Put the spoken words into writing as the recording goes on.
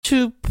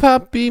to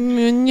Papi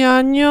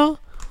Muñano?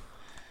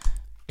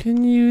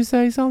 Can you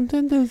say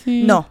something? Does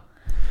he? No.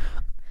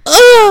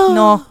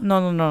 Oh!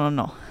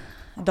 No.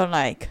 I don't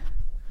like.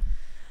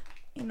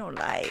 You don't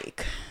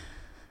like.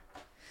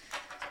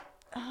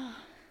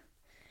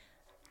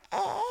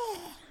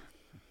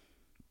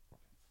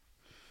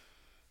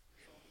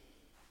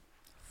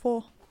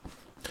 4.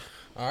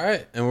 All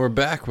right, and we're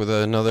back with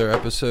another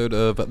episode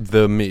of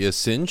The Mia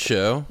Sin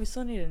Show. We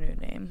still need a new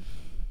name.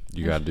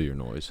 You gotta do your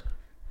noise.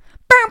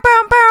 Bow,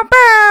 bow, bow,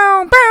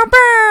 bow, bow,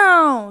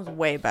 bow. It's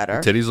way better.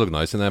 Your titties look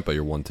nice in that, but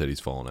your one titty's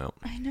falling out.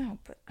 I know,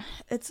 but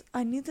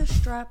I need the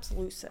straps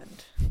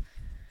loosened.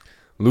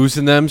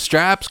 Loosen them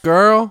straps,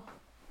 girl.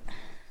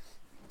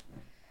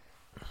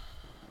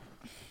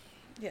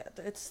 Yeah,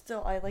 it's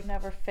still, I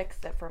never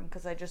fixed it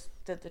because I just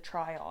did the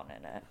try on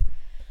in it.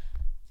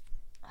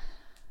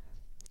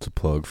 It's a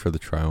plug for the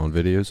try on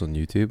videos on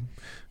YouTube.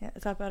 Yeah,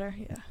 is that better?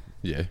 Yeah.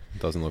 Yeah, it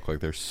doesn't look like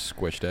they're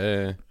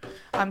squished.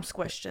 I'm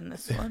squished in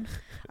this one.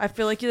 I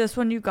feel like this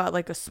one you got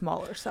a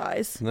smaller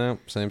size. No,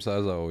 same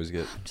size I always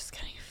get. I'm just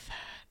getting fat.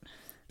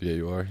 Yeah,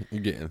 you are. You're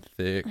getting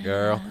thick,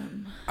 girl.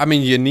 I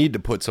mean, you need to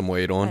put some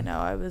weight on. I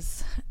know.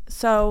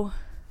 So,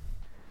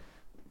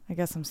 I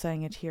guess I'm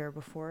saying it here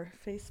before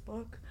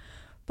Facebook.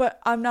 But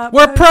I'm not.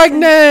 We're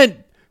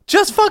pregnant!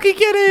 Just fucking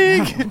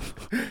kidding!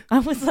 No. I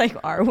was like,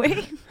 are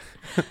we?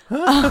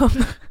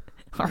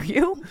 Are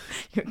you?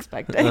 You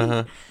expecting?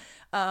 Uh-huh.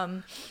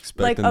 I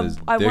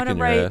want to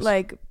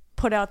write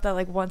put out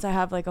that once I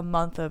have a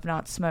month of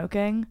not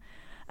smoking,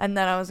 and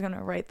then I was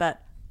gonna write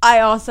that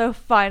I also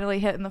finally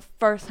hit in the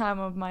first time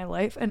of my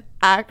life an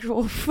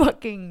actual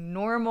fucking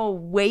normal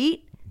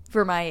weight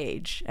for my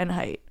age and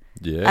height.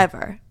 Yeah.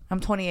 Ever. I'm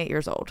 28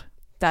 years old.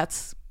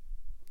 That's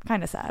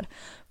kind of sad,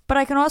 but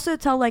I can also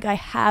tell I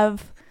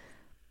have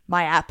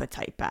my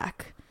appetite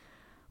back.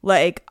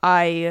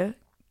 I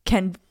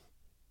can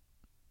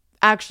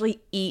actually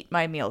eat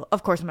my meal.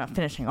 Of course, I'm not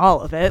finishing all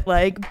of it.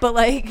 But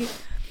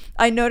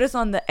I noticed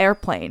on the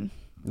airplane,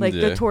 the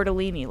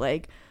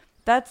tortellini,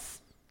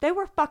 they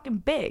were fucking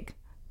big.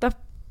 The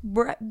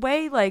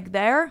way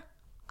there,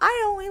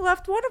 I only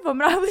left one of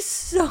them, and I was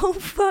so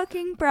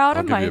fucking proud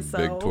of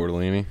myself. You a big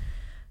tortellini.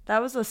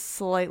 That was a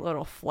slight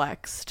little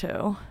flex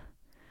too.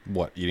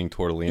 What, eating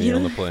tortellini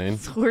on the plane?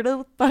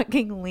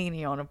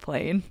 Tortellini on a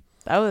plane.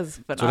 That was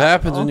phenomenal. That's what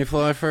happens when you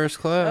fly first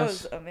class.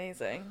 That was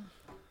amazing.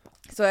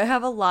 So I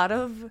have a lot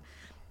of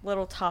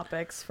little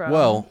topics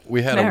from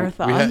we had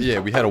Marathon.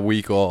 We had a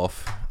week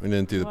off. We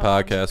didn't do the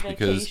podcast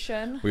because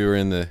we were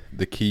in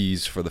the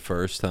Keys for the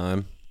first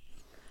time.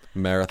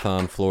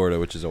 Marathon, Florida,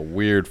 which is a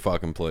weird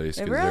fucking place.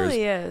 It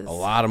really is. A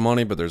lot of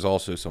money, but there's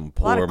also some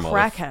poor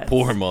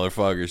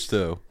motherfuckers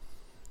too.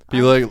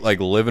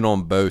 People living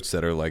on boats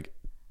that are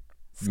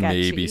sketchy.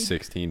 Maybe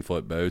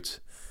 16-foot boats.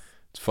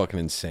 It's fucking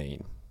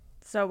insane.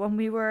 So when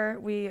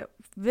we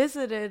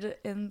visited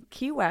in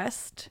Key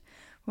West,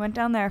 went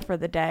down there for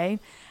the day,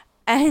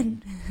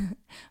 and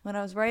when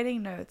I was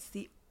writing notes,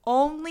 the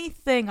only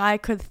thing I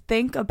could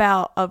think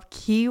about of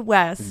Key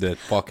West the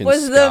fucking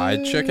was sky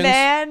the chickens?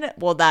 man.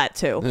 Well, that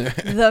too.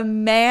 The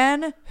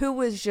man who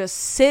was just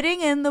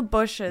sitting in the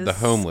bushes, the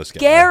homeless guy,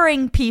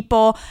 scaring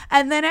people,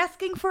 and then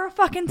asking for a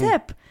fucking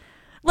tip.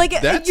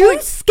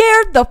 That's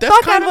scared the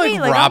fuck out of me.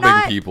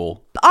 Robbing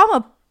people. I'm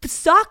a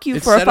sock you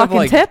for a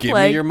fucking tip. Give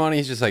me your money.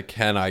 He's just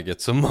can I get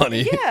some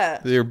money? Yeah.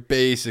 They're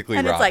basically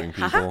and robbing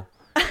people.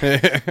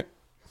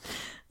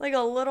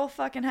 A little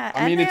fucking hat.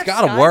 I mean, it's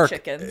got to work.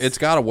 Chickens. It's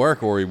got to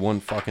work or he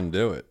wouldn't fucking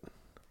do it.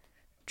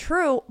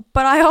 True,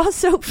 but I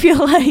also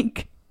feel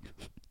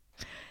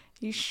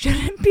you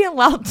shouldn't be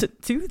allowed to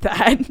do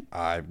that.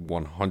 I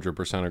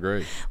 100%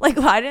 agree.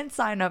 I didn't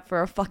sign up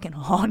for a fucking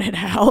haunted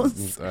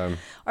house.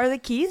 Are the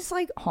Keys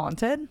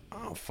haunted?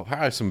 Oh,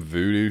 probably some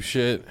voodoo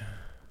shit.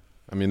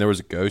 I mean, there was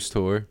a ghost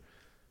tour.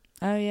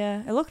 Oh,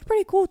 yeah. It looked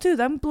pretty cool, too.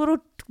 Them little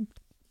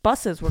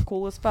buses were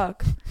cool as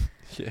fuck.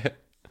 Yeah.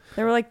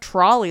 They were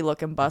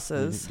trolley-looking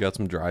buses. You got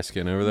some dry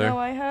skin over there? No,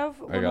 I have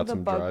one of the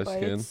bug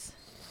bites.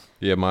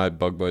 Yeah, my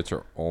bug bites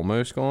are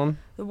almost gone.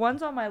 The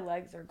ones on my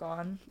legs are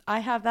gone. I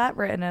have that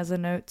written as a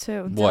note,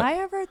 too. What? Did I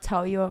ever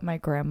tell you what my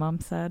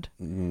grandmom said?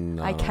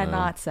 No. I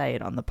cannot say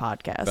it on the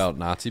podcast. About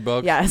Nazi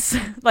bugs? Yes.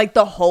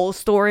 The whole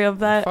story of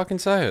that. Fucking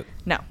say it.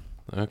 No.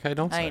 Okay,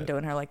 don't say it. I ain't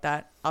doing her like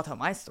that. I'll tell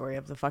my story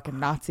of the fucking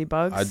Nazi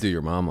bugs. I'd do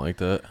your mom like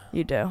that.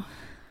 You do.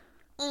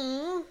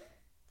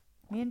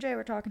 Me and Jay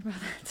were talking about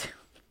that too.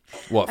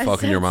 What,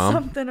 fucking your mom?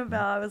 Something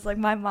about, I was like,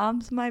 my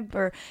mom's we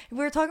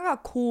were talking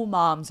about cool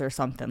moms or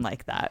something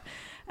like that.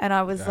 And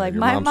I was like,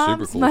 my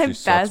mom's cool. My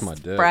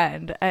best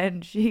friend.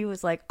 And she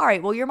was like, all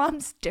right, well, your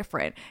mom's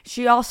different.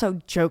 She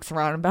also jokes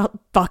around about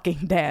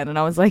fucking Dan. And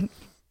I was like,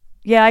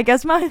 yeah, I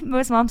guess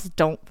most moms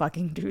don't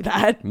fucking do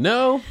that.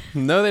 No,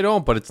 they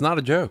don't. But it's not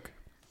a joke.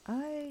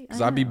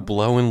 Because I'd be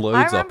blowing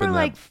loads up in that. I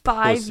remember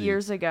 5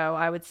 years ago,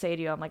 I would say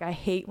to you, I'm like, I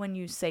hate when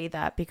you say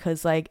that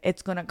because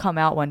it's going to come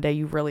out one day.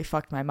 You really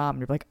fucked my mom. And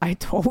you're like, I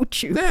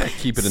told you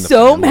keep it in the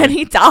so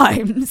many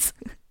times.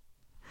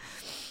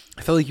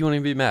 I feel like you wouldn't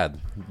even be mad.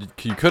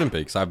 You couldn't be,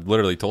 because I've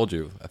literally told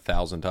you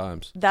 1,000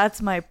 times.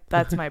 That's my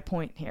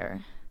point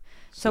here.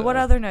 So what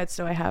other notes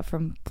do I have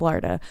from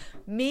Florida?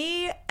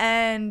 Me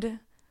and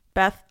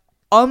Beth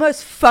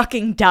almost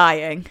fucking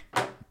dying.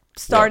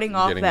 Starting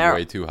off there.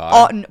 Way too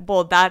high.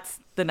 Well, that's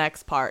the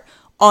next part.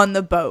 On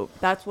the boat.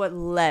 That's what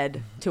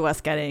led to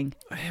us getting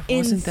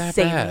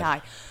insanely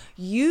high.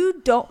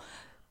 You don't...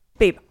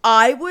 Babe,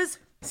 I was...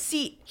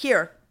 See,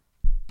 here.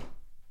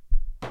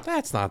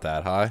 That's not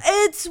that high.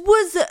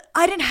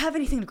 I didn't have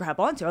anything to grab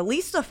onto. At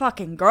least the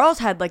fucking girls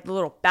had like the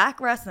little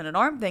backrest and an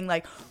arm thing.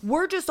 Like,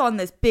 we're just on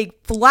this big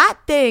flat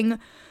thing.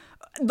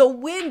 The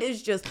wind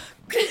is just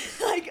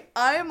like,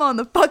 I am on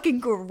the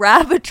fucking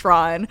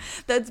gravitron.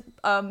 That's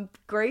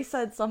Grace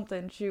said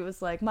something. She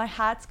was like, my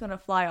hat's gonna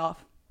fly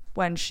off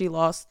when she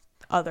lost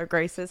other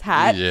Grace's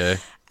hat. Yeah.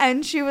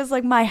 And she was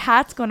like, my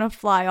hat's gonna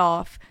fly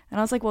off. And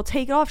I was like, well,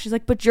 take it off. She's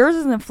like, but yours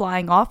isn't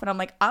flying off. And I'm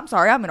like, I'm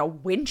sorry, I'm in a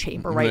wind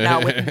chamber right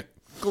now with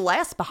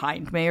glass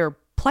behind me, or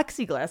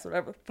plexiglass,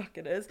 whatever the fuck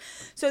it is.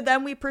 So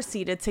then we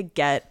proceeded to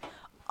get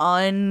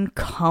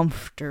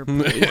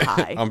uncomfortably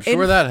high. I'm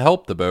sure that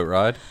helped the boat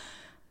ride.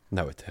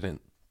 No, it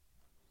didn't.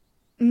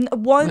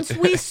 Once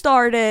we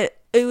started,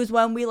 it was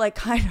when we like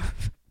kind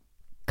of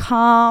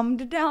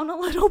calmed down a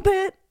little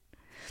bit.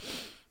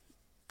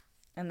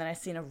 And then I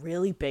seen a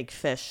really big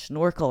fish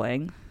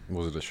snorkeling.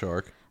 Was it a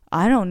shark?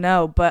 I don't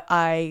know, but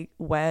I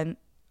went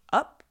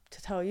up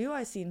to tell you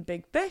I seen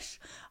big fish.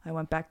 I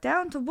went back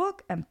down to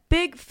look, and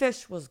big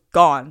fish was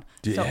gone.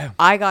 Yeah. So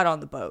I got on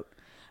the boat,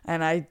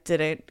 and I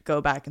didn't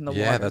go back in the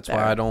water. Yeah, that's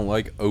why I don't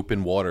like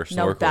open water snorkeling.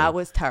 No, that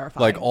was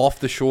terrifying. Like off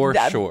the shore,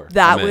 sure.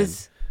 That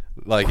was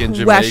like in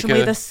Jamaica.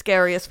 Questionably the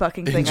scariest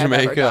fucking thing in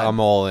Jamaica, I've ever done. I'm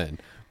all in.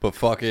 But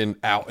fucking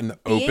out in the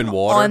open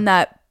water. On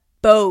that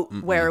boat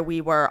where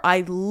we were,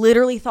 I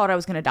literally thought I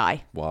was going to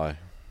die. Why?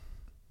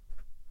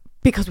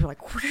 Because we were like...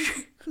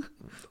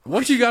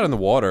 Once you got in the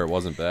water, it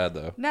wasn't bad,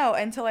 though. No,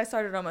 until I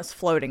started almost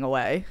floating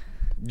away.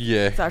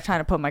 Yeah. So I was trying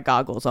to put my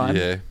goggles on.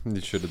 Yeah,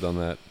 you should have done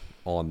that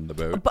on the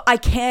boat. But I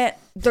can't.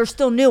 They're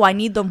still new. I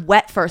need them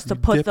wet first to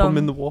put Dip them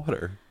in the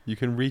water. You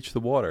can reach the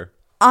water.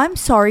 I'm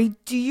sorry.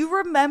 Do you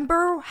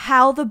remember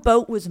how the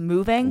boat was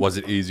moving? Was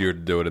it easier to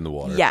do it in the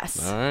water?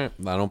 Yes. All right.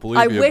 I don't believe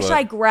I you. wish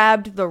I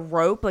grabbed the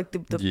rope. Like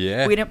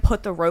Yeah. We didn't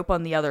put the rope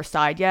on the other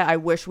side yet. I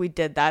wish we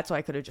did that so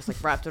I could have just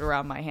like wrapped it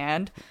around my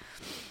hand.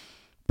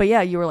 But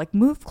yeah, you were like,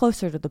 move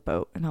closer to the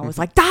boat. And I was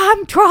like,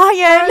 I'm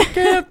trying. I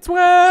can't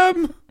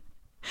swim.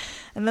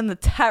 And then the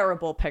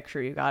terrible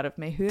picture you got of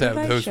me. Who did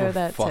I show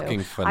that to?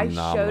 Fucking phenomenal.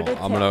 I showed it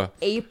to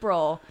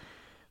April.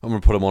 I'm going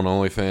to put them on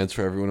OnlyFans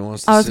for everyone who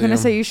wants to see I was going to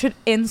them. say, you should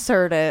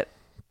insert it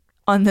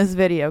on this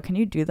video. Can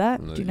you do that?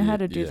 Do you know how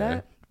to do yeah.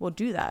 that? We'll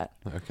do that.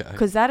 Okay.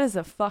 Because that is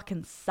a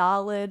fucking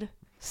solid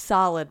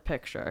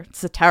picture.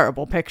 It's a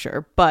terrible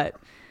picture, but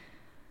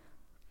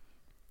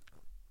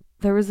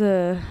there was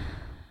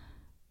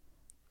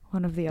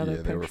one of the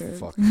other pictures. They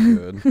were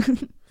fucking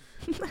good.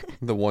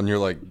 The one you're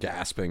like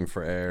gasping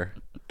for air.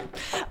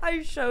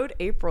 I showed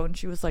April and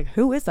she was like,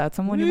 who is that?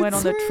 Someone you went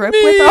on the trip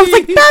me. with? I was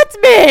like, that's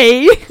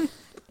me.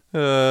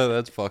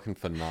 That's fucking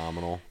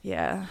phenomenal.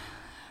 Yeah.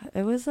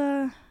 It was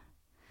what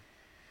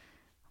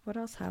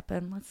else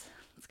happened? Let's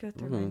go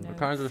through my notes. We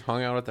kind of just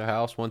hung out at the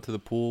house, went to the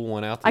pool,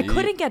 went out to eat. I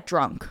couldn't get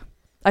drunk.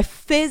 I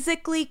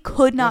physically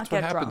could not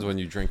get drunk. That's what happens when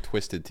you drink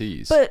Twisted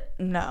Teas. But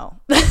no.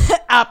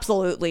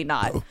 Absolutely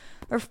not.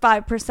 Or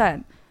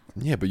 5%.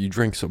 Yeah, but you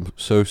drink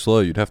so slow,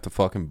 you'd have to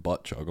fucking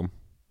butt chug them.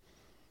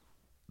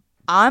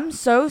 I'm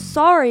so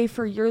sorry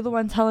for you're the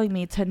one telling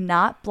me to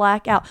not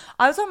black out.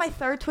 I was on my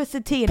third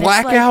Twisted Tea. And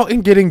Blackout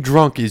and getting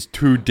drunk is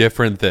two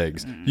different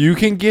things. You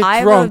can get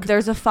drunk.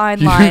 There's a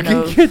fine line.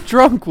 You can get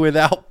drunk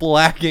without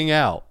blacking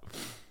out.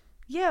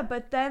 Yeah,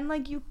 but then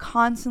like you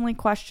constantly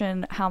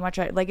question how much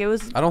it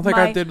was. I don't think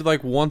I did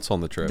like once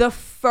on the trip. The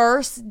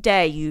first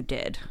day you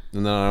did.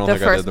 And then I don't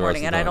think I did the rest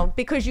of the time. And I don't,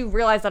 because you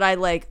realized that I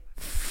like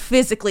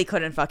physically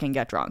couldn't fucking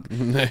get drunk.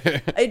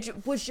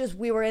 It was just,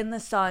 we were in the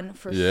sun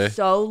for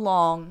so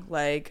long.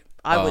 Like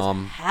I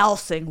was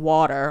housing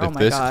water. Oh my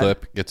God. If this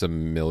clip gets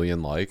 1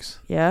 million likes,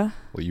 will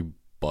you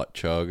butt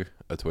chug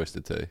a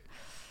Twisted Tea?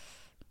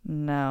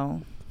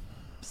 No.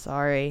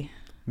 Sorry.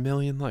 1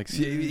 million likes.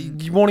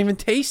 You won't even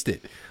taste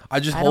it.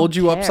 I just hold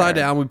you upside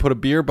down. We put a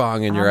beer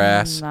bong in your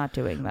ass. I'm not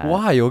doing that.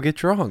 Why? You'll get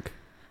drunk.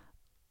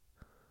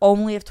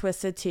 Only if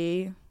Twisted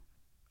Tea.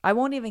 I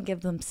won't even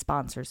give them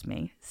sponsors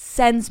me.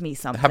 Sends me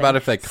something. How about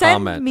if they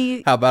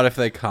comment? How about if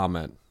they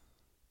comment?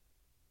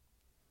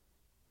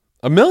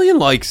 1 million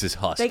likes is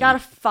husky. They gotta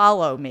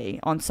follow me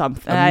on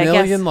something. 1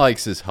 million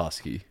likes is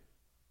husky.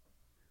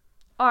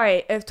 All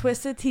right, if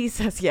Twisted Tea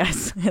says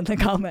yes in the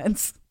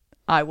comments,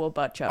 I will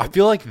butt chug. I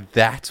feel like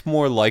that's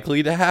more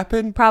likely to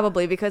happen.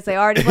 Probably because they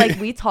already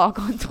we talk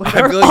on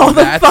Twitter I feel like all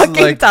the that's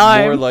fucking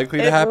time. More likely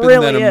to happen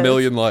than 1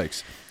 million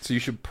likes. So you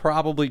should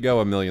probably go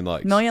 1 million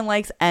likes. 1 million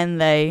likes,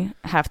 and they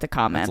have to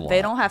comment.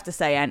 They don't have to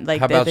say and like.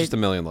 How about just 1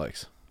 million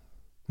likes?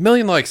 1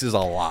 million likes is a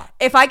lot.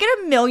 If I get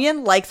 1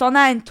 million likes on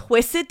that and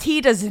Twisted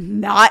Tea does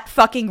not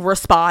fucking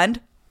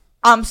respond,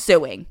 I'm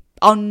suing.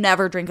 I'll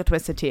never drink a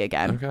Twisted Tea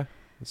again. Okay.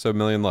 So 1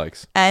 million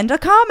likes. And a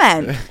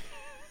comment.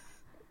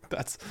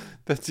 That's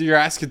you're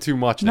asking too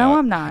much No, now.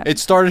 I'm not. It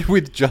started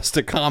with just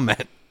a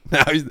comment.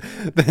 Now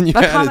then you A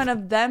added, comment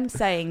of them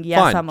saying, yes,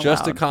 fine, I'm allowed.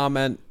 just a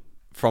comment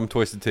from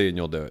Twisted Tea and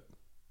you'll do it.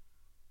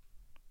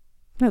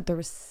 No, there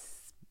was...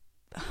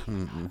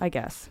 I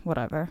guess.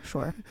 Whatever.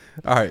 Sure.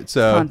 All right,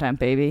 so... Content,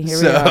 baby.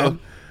 Here we are.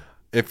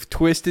 If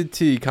Twisted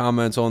Tea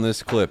comments on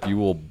this clip, you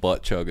will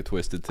butt chug a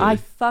Twisted Tea. I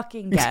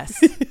fucking guess.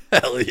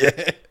 Hell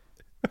yeah.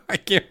 I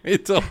can't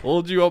wait to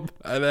hold you up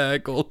by the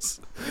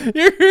ankles.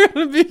 You're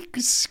going to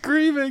be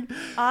screaming.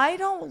 I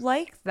don't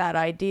like that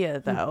idea,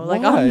 though. Why?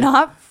 Like, I'm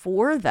not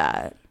for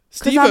that.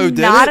 Because Steve-O I'm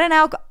did not it. an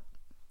alcohol...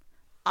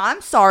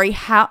 I'm sorry,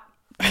 how...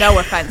 No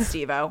offense,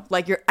 Steve-O.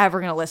 Like, you're ever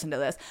going to listen to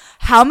this.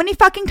 How many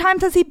fucking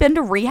times has he been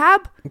to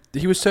rehab?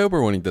 He was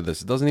sober when he did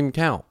this. It doesn't even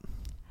count.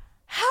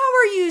 How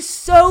are you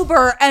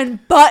sober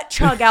and butt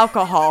chug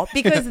alcohol?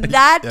 Because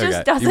that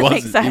just doesn't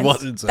make sense. He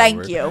wasn't sober.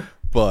 Thank you.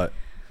 But...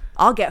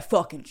 I'll get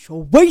fucking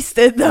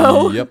wasted,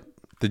 though. Yep.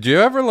 Did you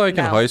ever, like,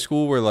 in No. high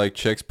school where, like,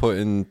 chicks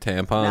putting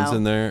tampons No.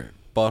 in their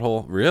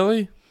butthole?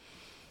 Really?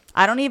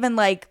 I don't even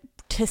like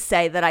to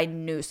say that I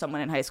knew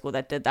someone in high school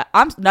that did that.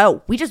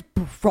 No, we just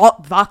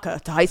brought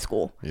vodka to high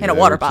school in a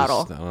water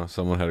bottle. I don't know,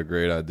 someone had a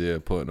great idea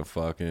of putting a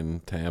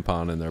fucking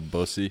tampon in their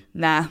bussy.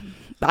 Nah,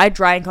 I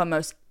drank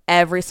almost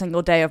every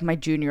single day of my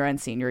junior and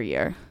senior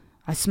year.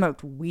 I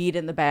smoked weed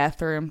in the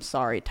bathroom.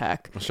 Sorry,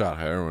 tech. I shot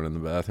heroin in the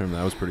bathroom.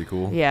 That was pretty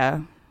cool.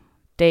 Yeah,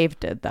 Dave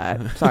did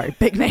that. Sorry,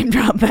 big name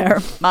drop there.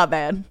 My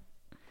bad.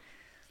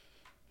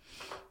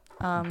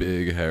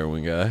 Big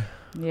heroin guy.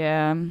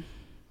 Yeah.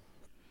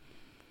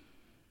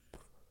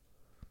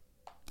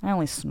 I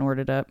only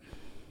snorted it.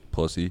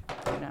 Pussy.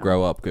 No.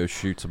 Grow up. Go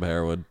shoot some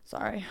heroin.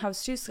 Sorry,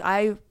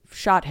 I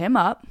shot him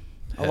up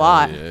a Hell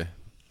lot, yeah.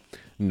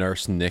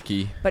 Nurse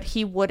Nikki. but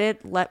he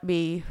wouldn't let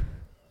me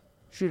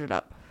shoot it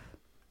up.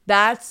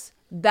 That's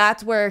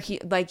where he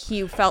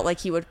felt like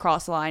he would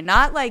cross the line.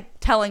 Not like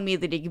telling me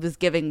that he was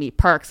giving me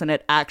perks and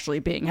it actually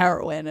being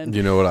heroin, and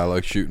You know what I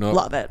like shooting up?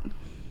 love it.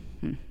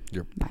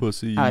 Your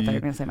pussy. Oh, I thought you were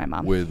gonna say my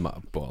mom. With my,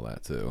 well,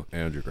 that too.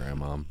 And your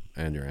grandmom.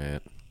 And your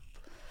aunt.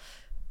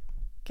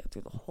 Get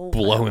through the whole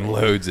Blowing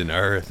family. loads in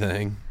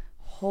everything.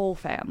 Whole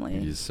family.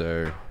 Yes,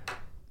 sir.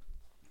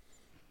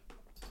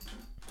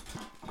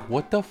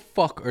 What the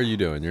fuck are you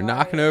doing? You're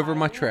knocking over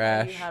my We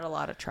trash. had a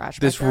lot of trash.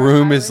 This back there.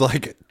 room I is was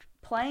like,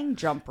 playing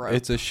jump rope.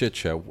 it's a shit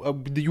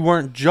show. You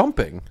weren't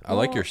jumping. I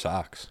like Well, your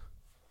socks.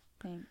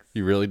 Thanks.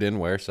 You really didn't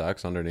wear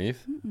socks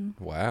underneath?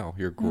 Wow,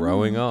 you're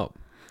growing up.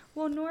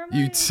 Well, normally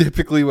You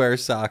typically wear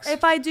socks.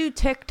 if I do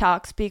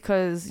TikToks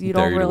because you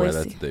Dare don't you to really wear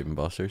that see. to Dave &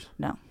 Buster's?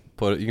 No,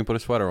 You can put a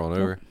sweater on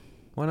over.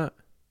 Why not?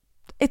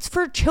 it's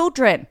for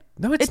children.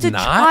 No, it's a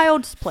not.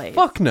 child's place.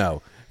 Fuck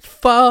no.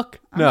 Fuck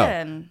no.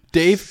 getting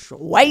Dave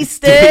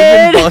wasted.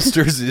 Dave &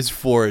 Buster's is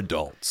for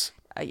adults.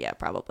 Yeah,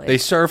 probably. They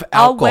serve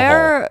I'll alcohol.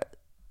 wear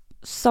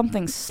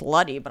something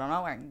slutty, but I'm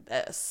not wearing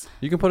this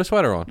You can put a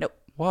sweater on. Nope.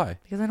 Why?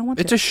 because I don't want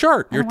It's to. a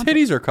shirt. I Your don't want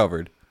titties are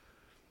covered.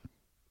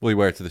 Will you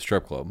wear it to the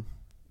strip club?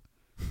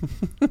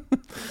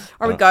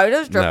 Are we going to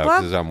the strip No,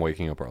 club? because I'm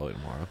waking up early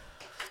tomorrow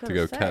to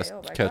go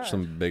catch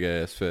some big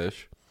ass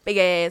fish. big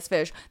ass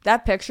fish.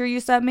 That picture you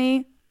sent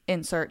me,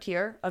 insert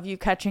here, of you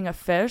catching a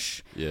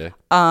fish. Yeah.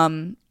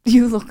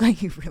 You look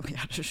like you really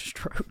had a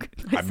stroke.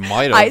 I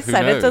might have. I Who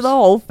sent it to knows? the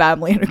whole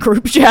family in a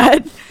group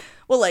chat.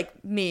 Well,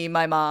 like me,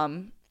 my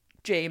mom,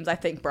 James. I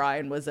think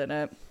Brian was in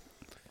it.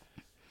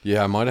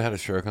 Yeah, I might have had a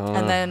stroke on.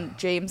 And then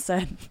James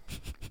said,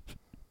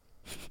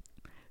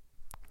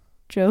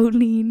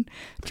 Jolene.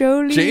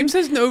 James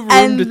has no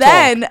room to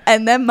talk.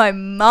 And then my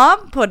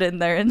mom put in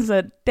there and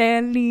said,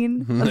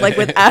 Danlene. Like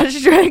with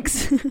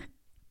asterisks.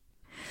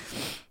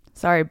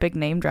 Sorry, big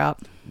name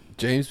drop.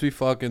 James be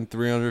fucking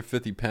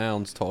 350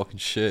 pounds talking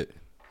shit.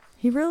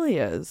 He really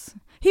is.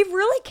 He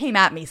really came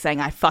at me saying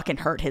I fucking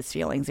hurt his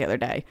feelings the other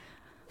day.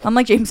 I'm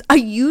like, James,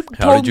 you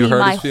How told did you me hurt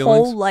my his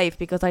feelings? whole life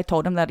because I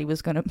told him that he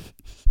was going to...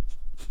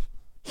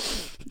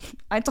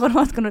 I told him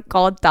I was going to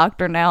call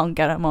Dr. Now and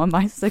get him on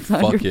my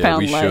 600 Fuck yeah,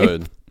 pound we life.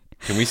 should.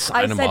 Can we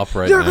sign him up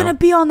right you're now? going to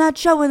be on that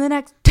show in the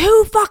next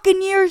 2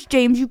 fucking years,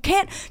 James. You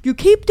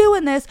keep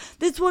doing this.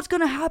 This is what's going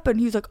to happen.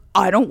 He's like,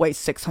 I don't weigh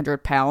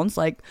 600 pounds.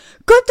 Like,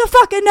 good to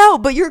fucking know,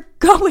 but you're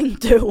going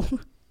to.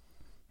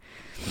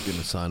 I'm going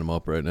to sign him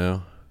up right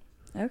now.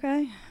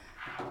 Okay.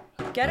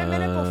 Get him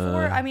in it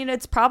before. I mean,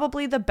 it's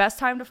probably the best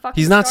time to fucking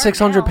He's not start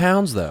 600 now.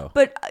 pounds, though.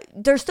 But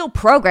there's still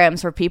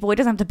programs for people. He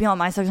doesn't have to be on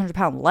my 600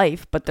 pound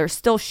life, but there's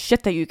still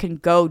shit that you can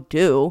go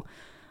do.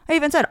 I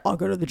even said, I'll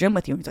go to the gym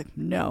with you. And he's like,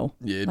 no.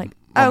 Yeah, Like,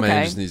 my okay.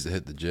 man just needs to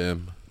hit the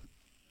gym.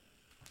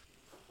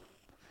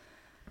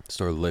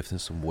 Start lifting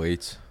some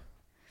weights.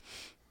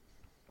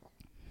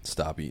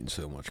 Stop eating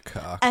so much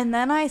cock. And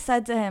then I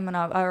said to him, and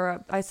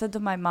I said to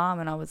my mom,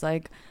 and I was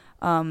like,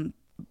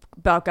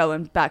 about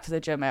going back to the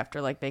gym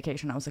after like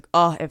vacation. I was like,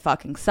 oh, it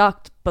fucking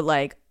sucked. But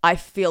like, I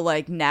feel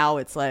like now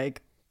it's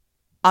like,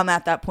 I'm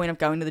at that point of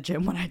going to the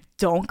gym. When I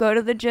don't go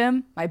to the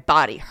gym, my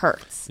body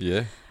hurts.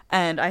 Yeah.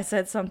 And I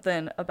said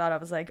something about, I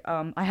was like,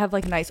 I have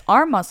like nice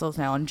arm muscles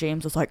now. And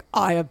James was like,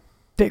 I have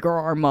bigger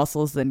arm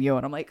muscles than you.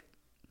 And I'm like,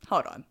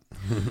 hold on.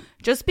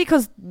 Just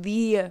because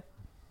the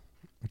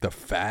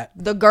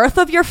girth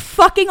of your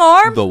fucking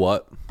arm? The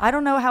what? I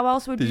don't know how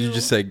else would Did you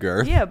just say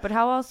girth? Yeah, but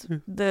how else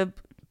the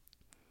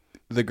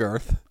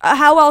girth?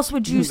 how else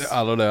would you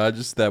I don't know.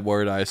 That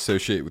word I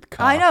associate with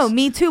cocks. I know,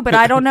 me too, but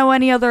I don't know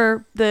any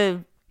other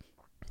the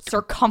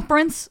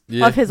circumference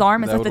of his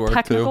arm. Is that the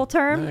technical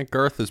term? Yeah,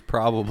 girth is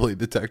probably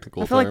the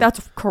technical term. I feel like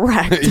that's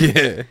correct.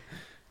 Yeah.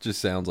 Just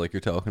sounds like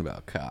you're talking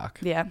about cock.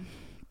 Yeah.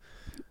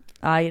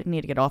 I need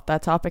to get off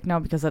that topic now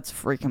because that's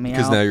freaking me out.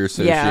 Because now you're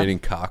associating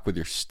cock with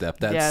your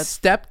stepdad. Yeah.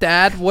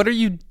 Stepdad, what are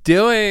you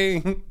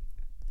doing?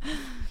 Do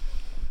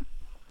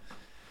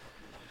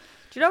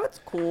you know what's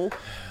cool?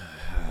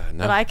 No.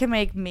 That I can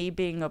make me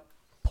being a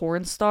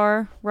porn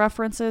star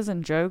references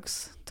and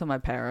jokes to my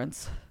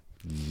parents.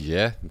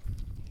 Yeah.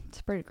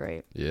 It's pretty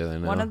great. Yeah, they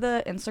know. One of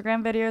the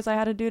Instagram videos I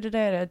had to do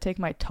today, I had to take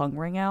my tongue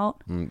ring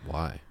out.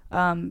 Why?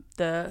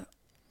 The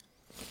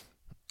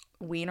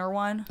wiener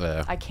one.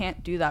 Yeah. I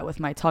can't do that with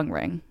my tongue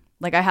ring.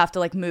 Like, I have to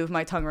like move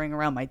my tongue ring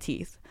around my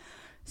teeth.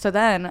 So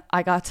then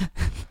I got to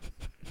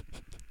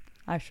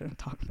I shouldn't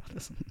talk about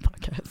this on the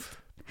podcast.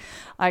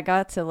 I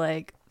got to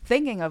like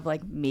thinking of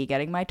like me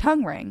getting my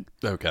tongue ring.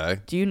 Okay.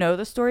 Do you know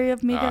the story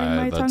of me getting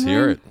my tongue ring? Let's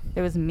hear it.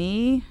 It was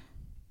me.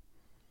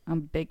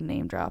 I'm big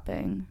name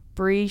dropping.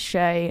 Bree,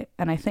 Shay,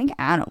 and I think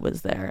Anna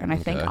was there, and I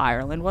think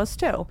Ireland was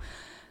too.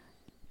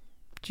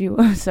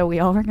 So we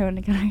all were going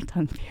to get our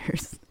tongue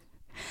pierced.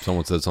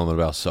 Someone said something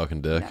about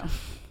sucking dick. No.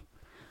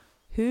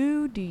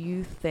 Who do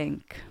you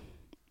think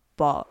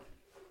bought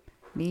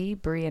me,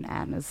 Bree, and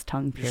Anna's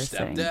tongue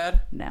piercing? Your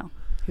stepdad? No.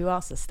 Who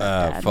else is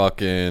stepdad?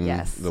 Fucking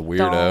yes. The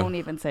weirdo. Don't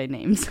even say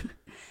names.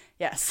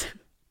 Yes.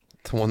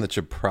 The one that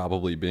should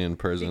probably be in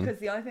prison. Because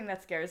the only thing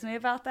that scares me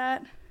about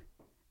that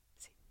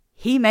is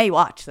he may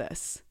watch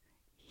this.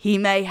 He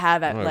may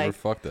have it like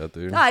fuck that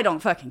dude. I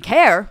don't fucking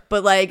care,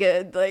 but like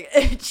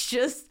it's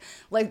just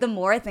like the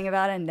more I think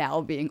about it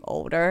now, being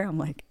older, I'm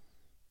like,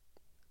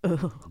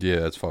 ugh, yeah,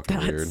 that's fucking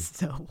weird. That's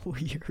so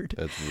weird.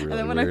 That's really weird. And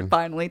then when I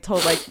finally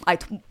told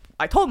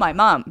I told my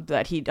mom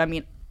that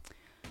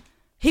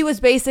he was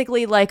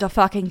basically like a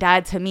fucking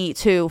dad to me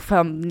too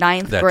from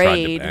 9th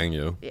grade. Tried to bang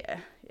you. Yeah,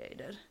 he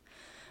did.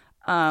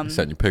 He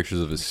sent you pictures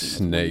of his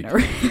snake.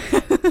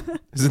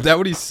 Isn't that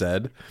what he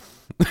said?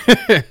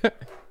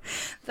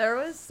 There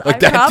was like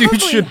that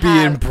dude should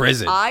be in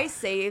prison. I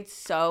saved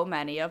so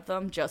many of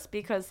them just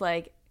because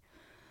like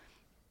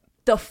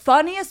the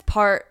funniest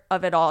part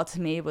of it all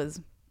to me was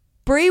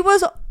Bree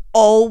was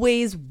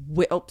always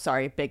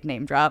big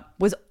name drop,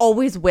 was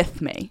always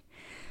with me.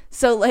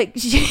 So like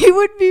she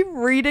would be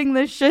reading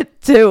this shit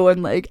too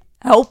and like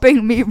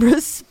helping me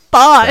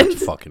respond.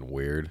 That's fucking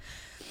weird.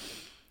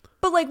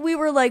 But like we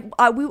were like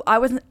I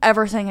wasn't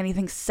ever saying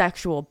anything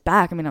sexual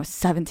back. I mean I was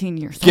 17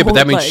 years old. Yeah, but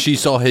that means she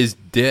saw his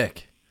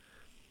dick.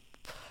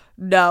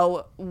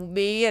 No,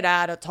 me and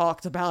Anna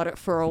talked about it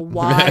for a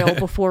while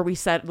before we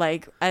said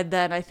like, and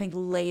then I think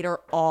later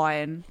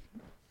on,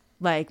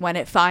 like when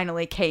it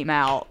finally came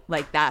out,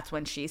 like that's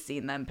when she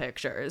seen them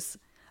pictures.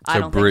 So I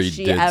don't Bree think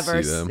she did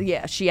ever. See them.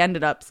 Yeah, she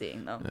ended up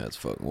seeing them. That's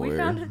fucking we weird.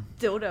 We found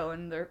a dildo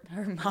in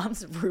her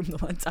mom's room the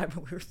one time,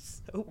 and we were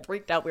so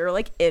freaked out. We were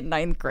like in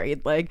 9th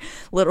grade, like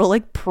little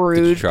like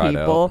prude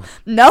people.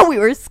 No, we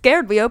were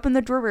scared. We opened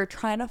the drawer. We were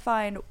trying to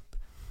find.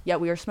 Yeah,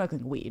 we were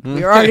smoking weed.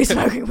 We were already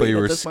smoking weed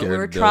at this point. We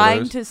were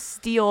trying to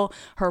steal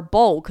her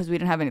bowl because we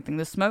didn't have anything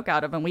to smoke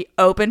out of, and we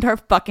opened her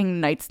fucking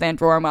nightstand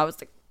drawer, and I was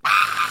like,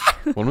 ah!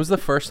 When was the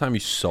first time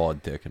you saw a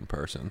dick in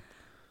person?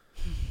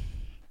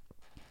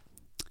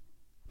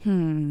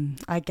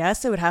 I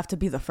guess it would have to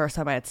be the first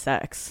time I had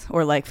sex,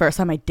 or like first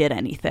time I did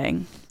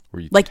anything.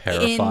 Were you like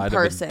terrified in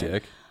person? Of a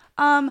dick?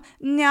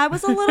 Yeah, I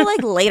was a little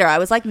like later. I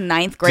was like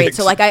 9th grade,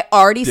 so like I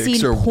already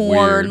seen porn.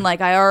 Weird. Like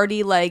I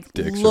already like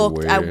dicks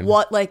looked at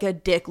what like a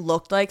dick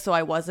looked like, so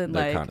I wasn't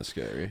They're like kind of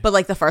scary. But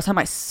like the first time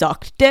I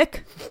sucked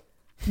dick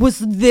was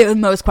the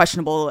most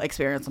questionable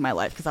experience of my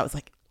life because I was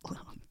like,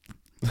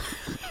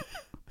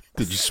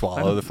 did you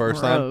swallow the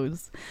first time?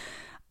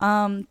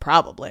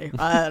 Probably.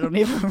 I don't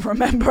even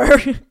remember.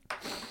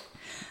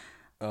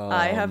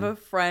 I have a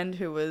friend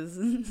who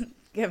was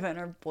given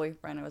her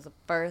boyfriend. It was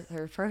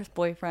her first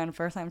boyfriend,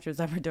 first time she was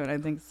ever doing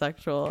anything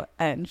sexual,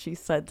 and she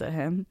said to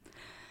him,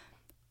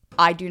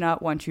 "I do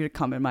not want you to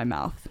come in my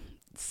mouth."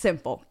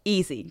 Simple,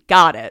 easy,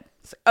 got it.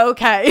 So,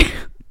 okay.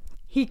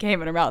 He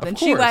came in her mouth, and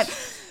she went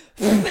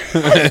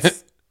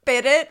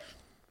spit it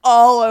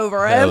all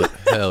over him.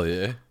 Hell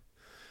yeah.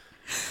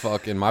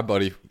 Fucking my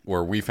buddy,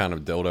 where we found a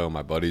dildo in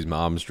my buddy's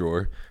mom's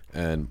drawer,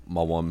 and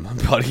my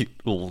buddy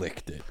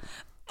licked it.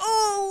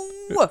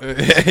 Oh,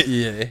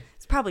 yeah.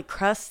 It's probably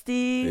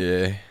crusty.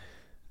 Yeah.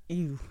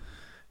 Ew.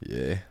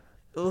 Yeah.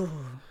 Ooh,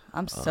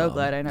 I'm so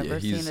glad I never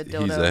seen a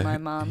dildo in my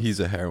mom. He's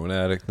a heroin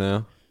addict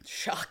now.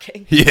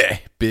 Shocking. Yeah,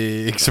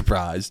 big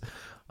surprise.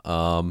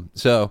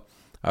 So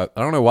I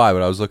don't know why,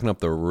 but I was looking up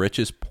the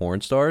richest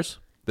porn stars.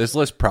 This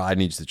list probably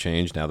needs to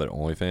change now that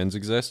OnlyFans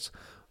exists.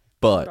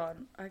 But hold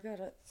on, I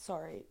gotta.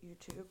 Sorry,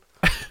 YouTube.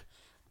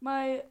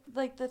 My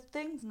the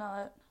thing's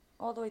not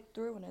all the way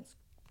through, and it's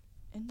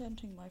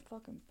indenting my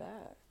fucking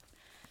back.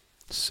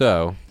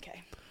 So,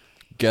 Okay.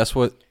 guess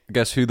what?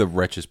 Guess who the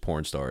richest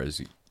porn star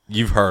is?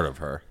 You've heard of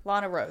her?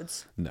 Lana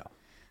Rhoades. No.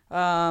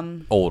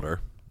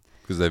 Older,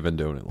 because they've been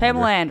doing it longer.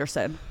 Pamela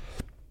Anderson.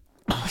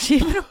 Is she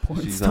even a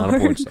porn She's star? not a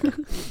porn star.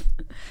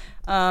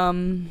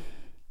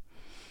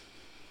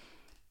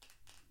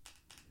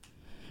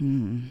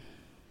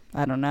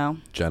 I don't know.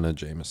 Jenna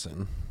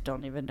Jameson.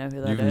 Don't even know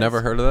who that is. You've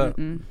never heard of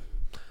that? Mm-mm.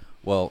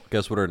 Well,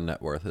 guess what her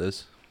net worth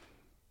is?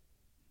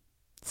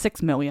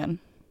 $6 million.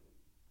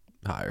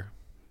 Higher.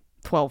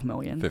 12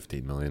 million.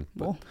 15 million.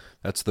 But Well.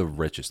 that's the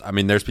richest. I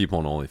mean, there's people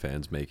on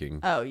OnlyFans making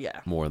Oh,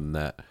 yeah. more than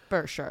that.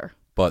 For sure.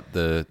 But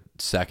the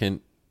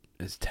second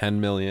is 10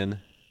 million.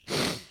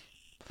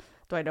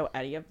 Do I know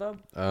any of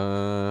them?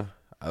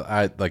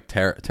 I like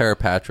Tara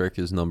Patrick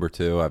is number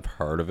 2. I've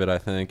heard of it, I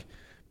think.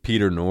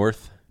 Peter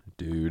North,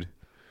 dude.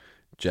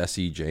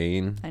 Jesse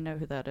Jane, I know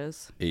who that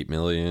is. 8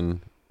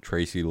 million.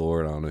 Tracy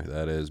Lord, I don't know who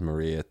that is.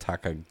 Maria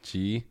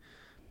Takagi.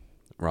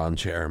 Ron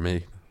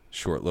Jeremy,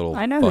 short little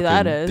I know who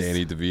that is.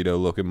 Danny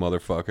DeVito looking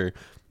motherfucker.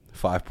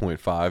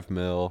 5.5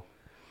 mil.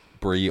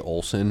 Brie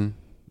Olson.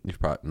 You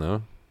probably know.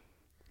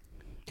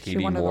 Is she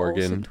Katie one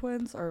Morgan. of the Olsen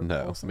twins or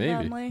No, Olsen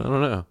maybe. family? I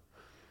don't know.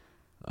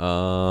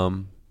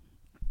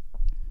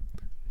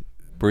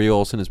 Brie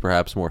Olson is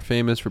perhaps more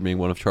famous for being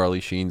one of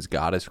Charlie Sheen's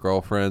goddess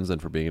girlfriends than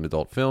for being an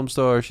adult film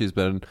star. She's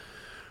been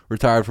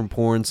retired from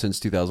porn since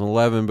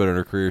 2011, but in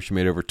her career she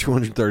made over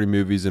 230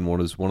 movies and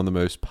was one of the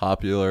most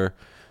popular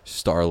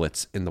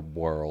starlets in the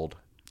world.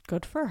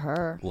 Good for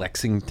her.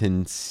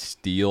 Lexington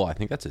Steele, I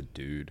think that's a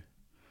dude.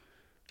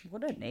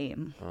 What a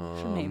name.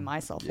 I should name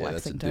myself Yeah,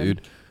 Lexington. that's a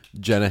dude.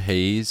 Jenna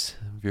Hayes,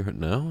 have you heard?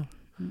 No.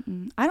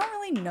 I don't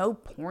really know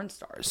porn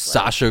stars.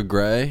 Sasha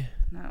Grey,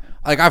 No.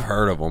 like I've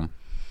heard of them.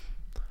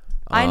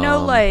 I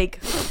know, like,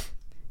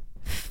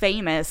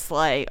 famous,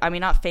 like, I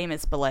mean, not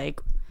famous, but,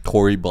 like,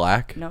 Tori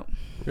Black. no.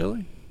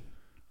 Really?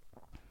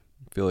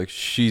 I feel like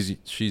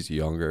she's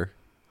younger.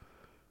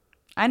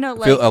 I know,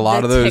 like, feel a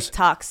lot the of those-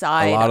 TikTok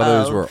side A lot of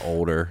those were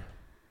older.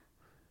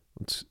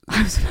 Let's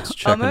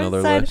check almost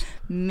another said list.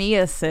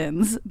 Mia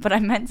Sins, but I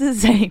meant to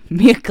say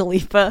Mia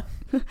Khalifa.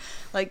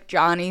 Like,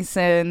 Johnny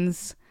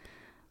Sins,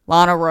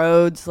 Lana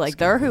Rhoades. Like,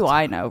 they're who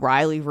I know.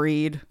 Riley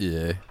Reid.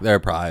 Yeah, their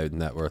probably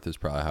net worth is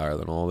probably higher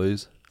than all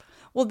these.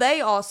 Well,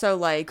 they also,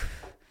 like,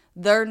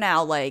 they're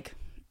now, like,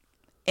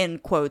 in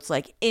quotes,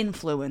 like,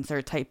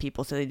 influencer type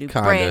people. So they do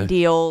Kinda. brand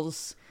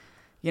deals.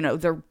 You know,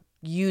 they're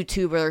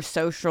YouTuber,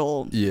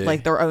 social, Yeah.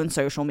 like, their own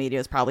social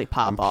medias probably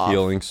pop I'm off.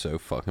 peeling so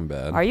fucking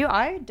bad. Are you?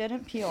 I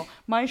didn't peel.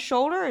 My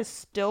shoulder is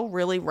still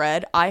really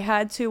red. I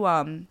had to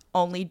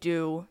only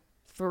do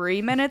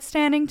 3 minutes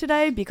standing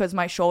today because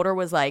my shoulder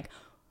was, like,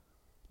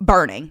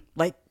 burning.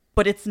 Like,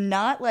 but it's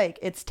not, like,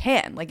 it's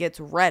tan. Like, it's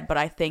red, but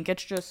I think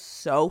it's just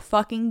so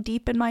fucking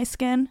deep in my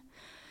skin.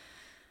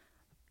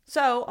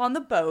 So, on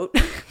the boat,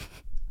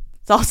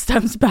 it all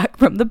stems back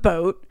from the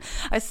boat.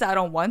 I sat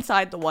on one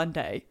side the one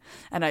day,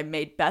 and I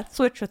made Beth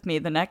switch with me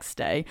the next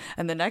day.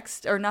 And the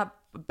next, or not,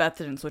 Beth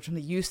didn't switch with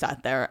me, you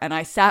sat there, and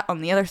I sat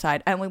on the other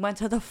side, and we went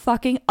to the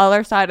fucking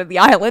other side of the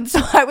island.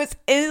 So I was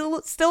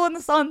still in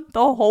the sun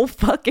the whole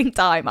fucking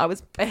time. I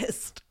was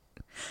pissed.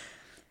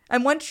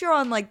 And once you're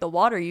on, like, the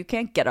water, you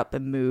can't get up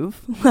and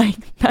move.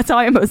 Like, that's how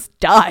I almost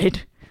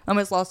died. I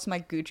almost lost my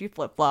Gucci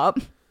flip-flop.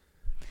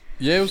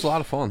 Yeah, it was a lot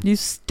of fun. You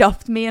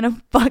stuffed me in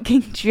a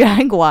fucking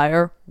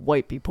Jaguar.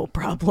 White people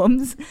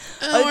problems.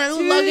 Oh, our A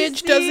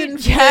luggage doesn't fit in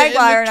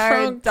Jaguar the and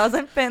trunk. it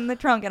doesn't fit in the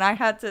trunk, and I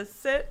had to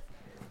sit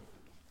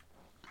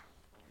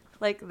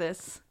like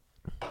this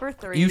for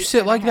 3. You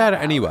sit like that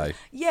hours. anyway.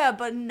 Yeah,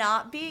 but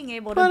not being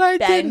able to. But I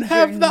bend didn't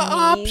have your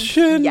the knees.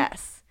 option.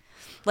 Yes.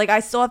 Like,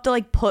 I still have to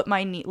like put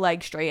my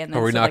leg straight and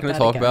then Are we sit not like going to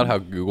that talk again. about how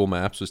Google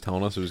Maps was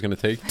telling us it was going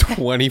to take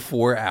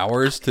 24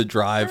 hours to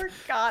drive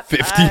Forgot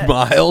 50 that.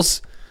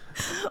 miles?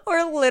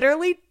 We're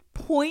literally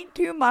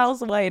 0.2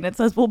 miles away, and it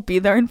says we'll be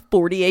there in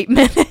 48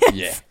 minutes.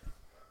 Yeah.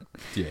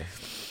 Yeah.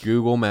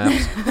 Google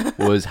Maps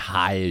was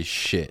high as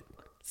shit.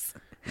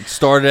 It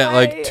started at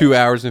like 2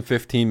 hours and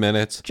 15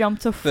 minutes.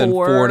 Jump to 4. Then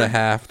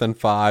 4.5, then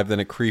 5,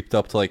 then it creeped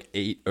up to like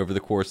 8 over the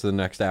course of the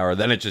next hour.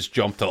 Then it just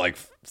jumped to like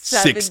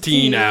 16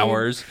 17.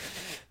 hours.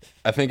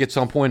 I think at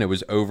some point it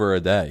was over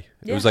a day.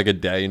 It was Yeah. like a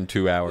day and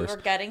 2 hours. We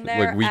were getting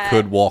there Like we at-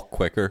 could walk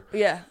quicker.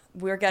 Yeah,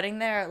 we were getting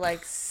there at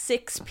like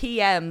 6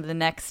 p.m. the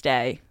next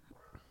day.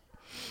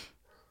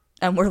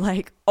 And we're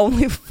like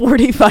only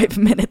 45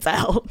 minutes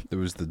out. It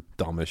was the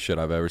dumbest shit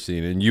I've ever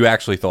seen. And you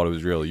actually thought it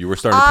was real. You were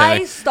starting to I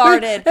panic.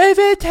 started. If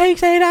it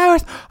takes 8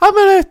 hours, I'm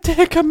going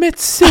to commit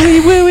silly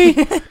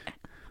wooey.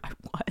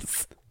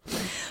 Was.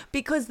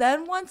 Because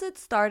then once it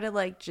started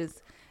like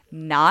just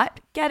not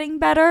getting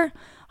better,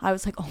 I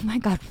was like, oh my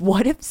God,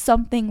 what if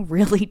something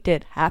really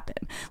did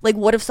happen? Like,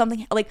 what if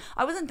something, like,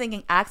 I wasn't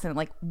thinking accident.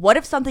 Like, what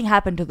if something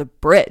happened to the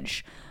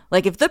bridge?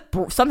 Like, if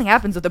something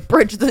happens to the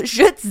bridge, the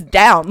shit's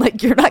down.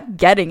 Like, you're not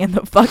getting in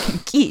the fucking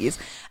Keys.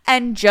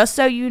 And just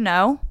so you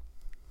know,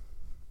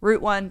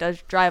 Route 1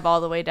 does drive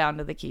all the way down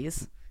to the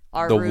Keys.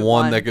 Our The Route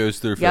one that goes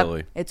through Yep.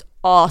 Philly. It's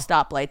all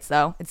stoplights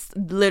though. It's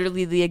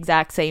literally the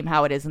exact same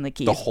how it is in the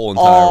Keys. The whole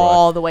entire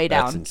all the way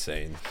down. That's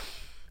insane.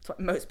 That's what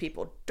most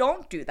people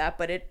don't do that,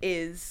 but it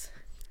is.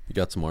 You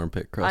got some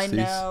armpit crusties.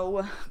 I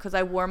know, because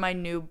I wore my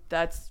new.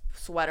 That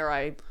sweater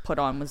I put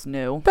on was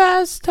new.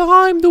 Best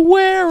time to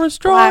wear a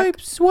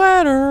striped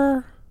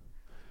sweater.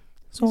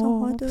 It's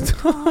all the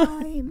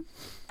time.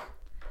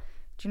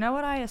 Do you know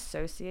what I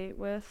associate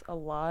with a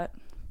lot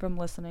from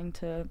listening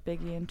to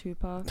Biggie and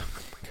Tupac?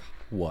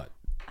 What?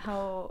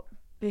 How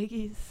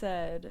Biggie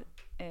said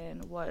in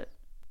what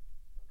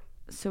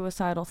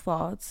Suicidal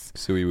Thoughts.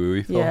 Suey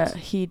wooey thoughts? Yeah,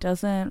 he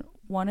doesn't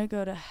want to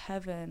go to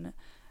heaven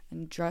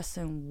and dress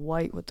in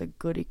white with the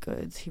goody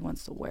goods. He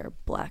wants to wear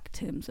black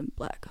Tims and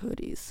black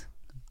hoodies.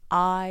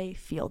 I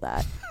feel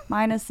that.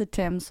 Minus the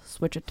Tims,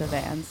 switch it to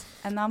Vans,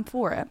 and I'm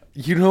for it.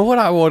 You know what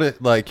I want to,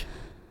 like...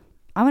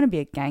 I want to be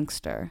a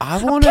gangster.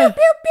 I want to... Pew,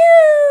 pew,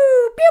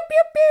 pew! Pew,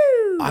 pew,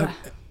 pew!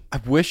 I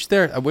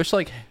wish,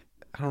 like,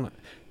 I don't know,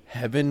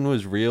 heaven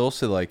was real,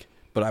 so, like,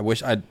 but I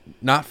wish I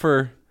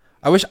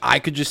wish I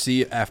could just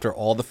see, after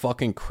all the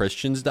fucking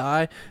Christians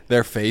die,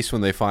 their face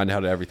when they find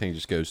out everything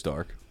just goes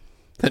dark.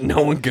 That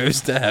no one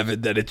goes to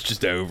heaven, that it's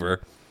just over.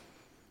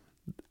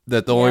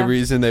 That the only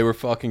reason they were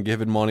fucking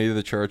giving money to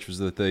the church was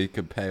that they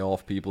could pay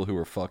off people who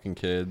were fucking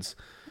kids.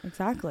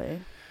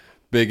 Exactly.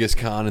 Biggest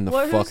con in the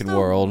fucking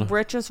world.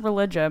 Richest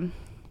religion.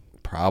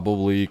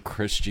 Probably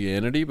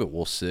Christianity, but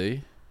we'll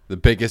see. The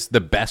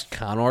best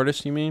con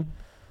artist, you mean?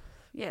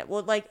 Yeah,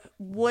 well, like,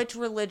 which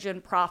religion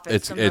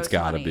profits the most It's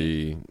got to money?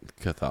 be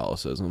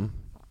Catholicism.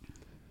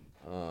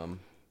 Whoa.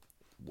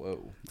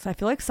 So I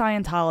feel like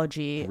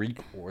Scientology. Greek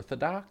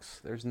Orthodox?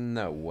 There's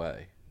no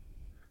way.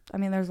 I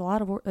mean, there's a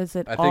lot of. Is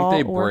it? I think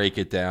they break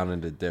it down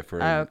into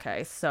different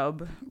Okay,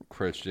 sub.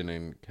 Christian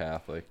and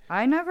Catholic.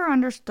 I never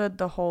understood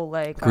the whole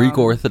like. Greek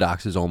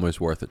Orthodox is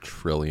almost worth $1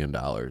 trillion.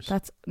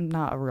 That's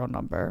not a real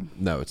number.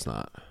 No, it's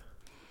not.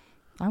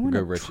 I want Go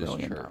a richest $1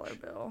 trillion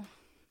church. bill.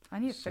 I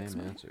need to fix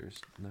Same my.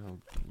 answers. No,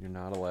 you're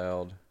not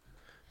allowed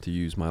to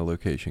use my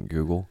location,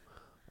 Google.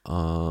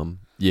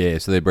 Yeah,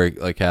 so they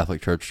break like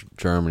Catholic Church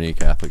Germany,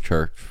 Catholic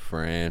Church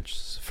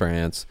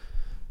France.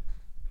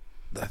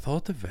 I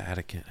thought the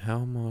Vatican. How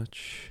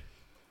much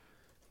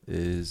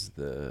is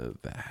the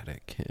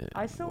Vatican?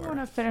 I still want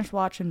to finish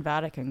watching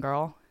Vatican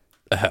Girl.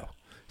 Oh,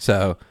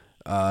 so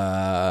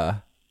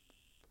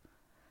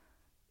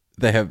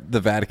they have the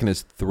Vatican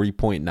is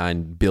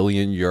 3.9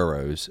 billion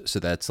euros. So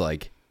that's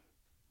like,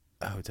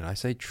 oh, did I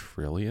say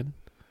trillion?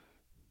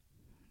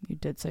 You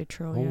did say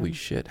trillion. Holy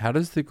shit! How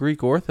does the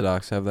Greek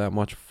Orthodox have that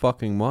much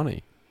fucking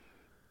money?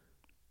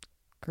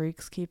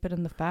 Greeks keep it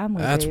in the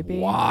family, That's baby.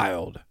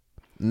 wild.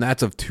 And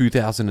that's of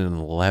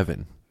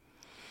 2011.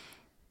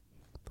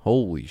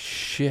 Holy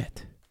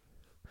shit.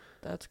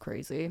 That's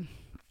crazy.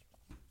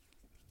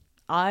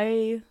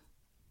 I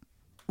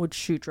would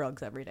shoot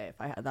drugs every day if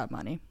I had that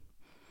money.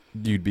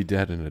 You'd be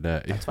dead in a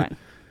day. That's fine.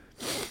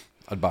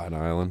 I'd buy an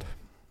island.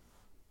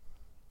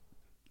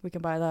 We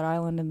can buy that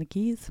island in the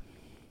Keys.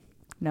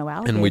 No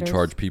alligators. And we'd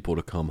charge people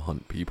to come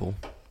hunt people.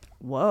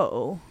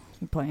 Whoa.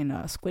 You're playing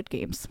Squid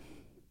Games.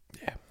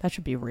 Yeah. That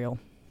should be real.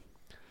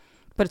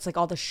 But it's like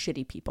all the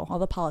shitty people, all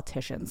the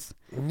politicians.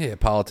 Yeah,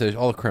 politicians,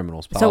 all the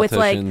criminals. So it's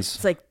like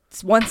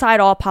it's one side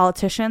all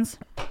politicians.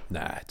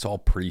 Nah, it's all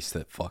priests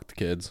that fucked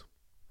kids.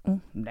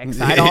 Next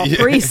side all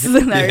priests.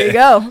 There you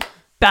go.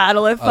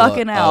 Battle it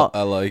fucking out.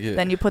 I like it.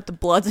 Then you put the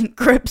Bloods and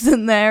Crips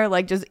in there,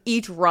 like just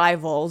each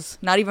rivals.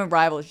 Not even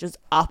rivals, just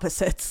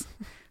opposites.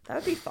 That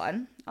would be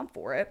fun. I'm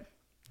for it.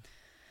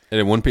 And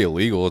it wouldn't be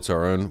illegal. It's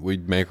our own.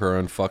 We'd make our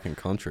own fucking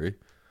country.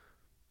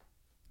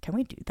 Can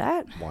we do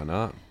that? Why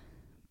not?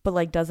 But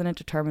like, doesn't it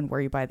determine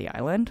where you buy the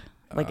island?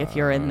 Like, if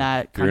you're in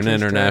that If you're in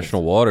country's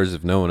international waters,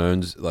 if no one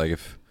owns, like,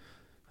 if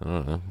I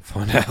don't know,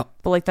 find out.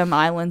 But like them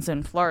islands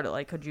in Florida,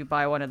 like, could you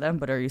buy one of them?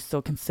 But are you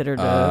still considered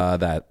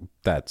a...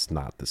 That's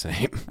not the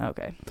same.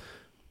 Okay.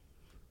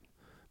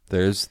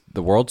 There's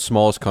the world's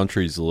smallest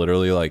country is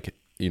literally like,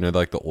 you know,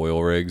 like the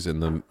oil rigs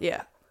and the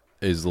Yeah.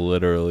 is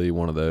literally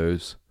one of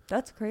those.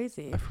 That's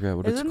crazy. I forgot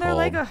what it's Isn't called. there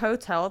like a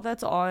hotel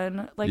that's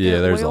on like Yeah,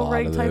 an there's a oil lot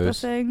rig of type of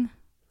those. thing?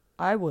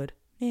 I would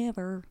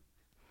never.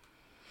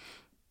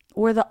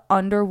 Or the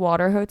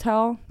underwater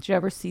hotel. Did you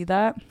ever see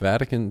that?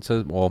 Vatican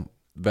says, well,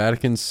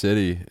 Vatican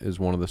City is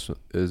one of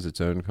is its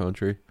own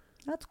country.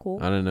 That's cool.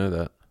 I didn't know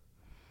that.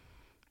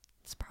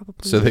 It's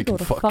probably So they legal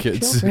can to fuck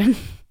kids. children.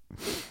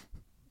 That's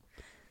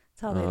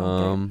how they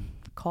don't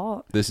get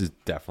caught. This is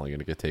definitely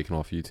gonna get taken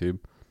off YouTube.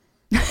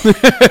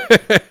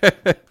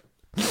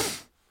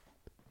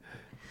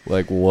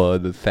 Like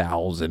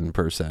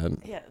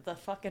 1,000%. Yeah, the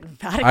fucking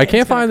Vatican. I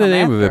can't find the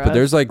name of it, but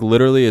there's like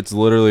it's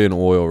literally an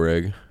oil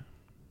rig.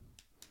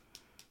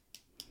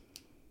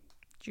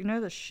 Do you know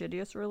the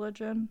shittiest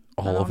religion?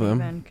 All I of don't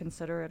them? even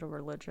consider it a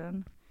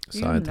religion.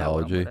 You Scientology. know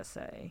what I'm gonna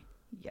say.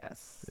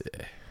 Yes.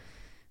 Yeah.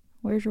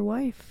 Where's your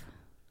wife?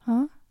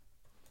 Huh?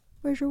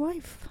 Where's your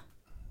wife?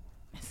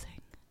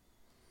 Missing.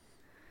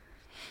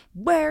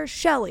 Where's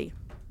Shelly?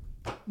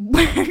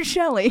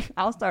 Shelly,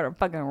 I'll start a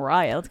fucking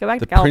riot. Let's go back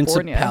The to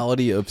California.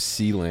 Principality of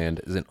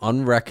Sealand is an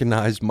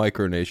unrecognized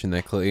micronation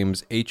that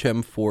claims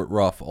HM Fort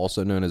Ruff,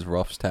 also known as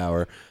Ruff's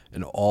Tower,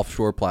 an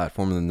offshore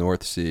platform in the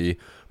North Sea,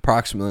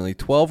 approximately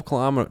 12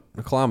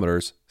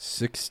 kilometers,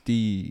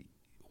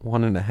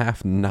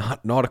 61.5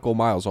 nautical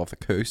miles off the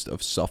coast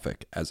of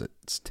Suffolk as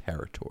its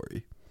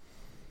territory.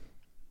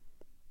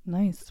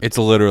 Nice. It's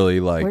literally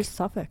like Where's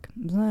Suffolk?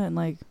 Isn't that in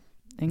like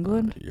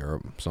England?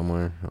 Europe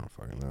somewhere. I don't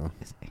fucking know.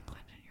 Is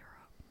England in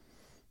Europe?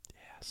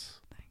 Yes.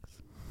 Thanks.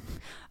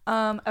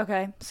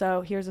 Okay,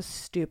 so here's a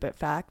stupid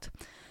fact.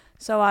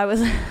 So I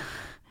was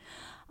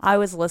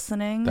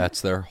listening. That's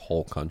their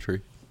whole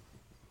country.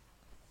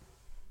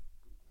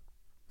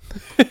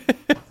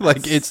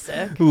 Like it's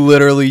sick.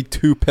 literally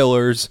 2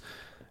 pillars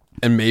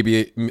and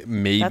maybe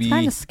That's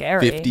kind of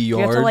scary. 50 You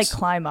yards. have to like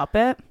climb up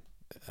it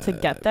to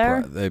get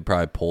there. They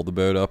probably pulled the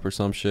boat up or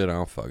some shit. I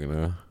don't fucking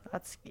know.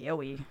 That's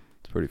scary.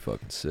 It's pretty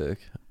fucking sick.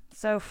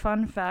 So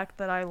fun fact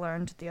that I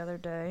learned the other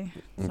day.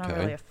 It's not Okay.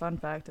 really a fun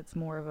fact. It's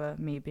more of a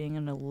me being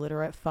an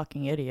illiterate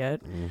fucking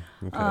idiot.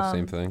 Okay,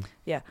 same thing.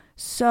 Yeah.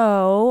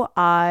 So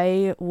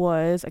I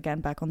was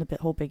again back on the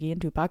whole Biggie and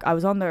Tupac. I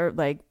was on their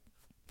like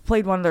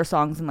played one of their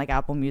songs in like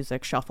Apple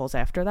Music shuffles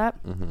after that.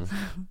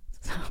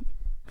 So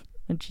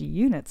a G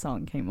Unit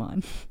song came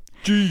on.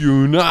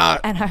 G-Unit.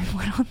 And I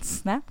went on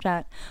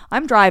Snapchat.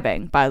 I'm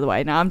driving, by the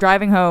way. Now I'm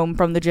driving home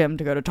from the gym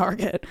to go to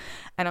Target.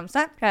 And I'm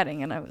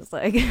Snapchatting and I was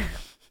like,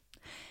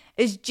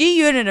 is G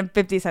Unit and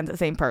 50 Cent the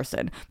same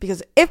person?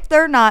 Because if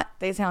they're not,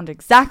 they sound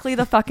exactly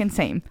the fucking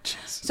same.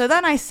 So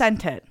then I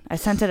sent it. I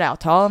sent it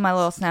out to all of my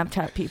little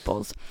Snapchat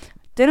peoples.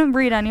 Didn't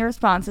read any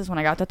responses when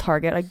I got to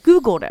Target. I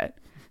Googled it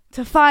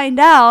to find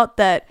out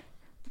that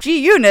G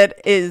Unit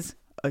is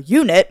a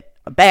unit,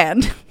 a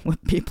band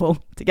with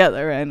people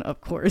together, and of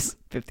course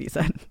 50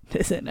 Cent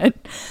is in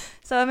it.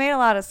 So it made a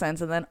lot of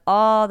sense. And then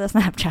all the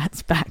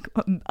Snapchats back,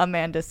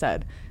 Amanda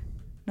said,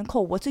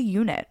 Nicole, what's a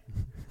unit?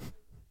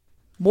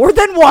 More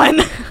than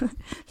one.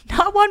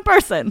 Not one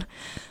person.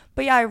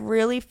 But yeah, I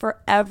really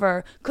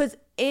forever, because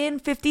in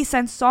 50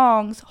 Cent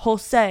songs he'll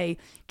say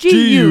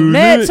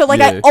G-Unit. So like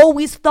yeah. I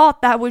always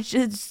thought that was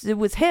just, it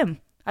was him.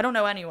 I don't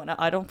know anyone.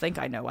 I don't think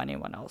I know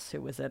anyone else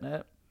who was in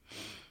it.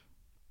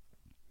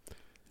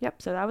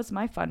 Yep, so that was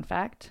my fun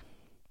fact.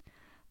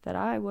 That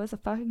I was a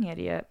fucking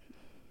idiot.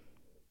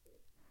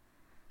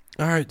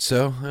 All right,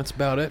 so that's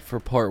about it for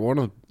part 1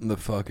 of the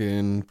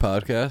fucking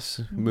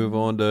podcast. Move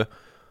on to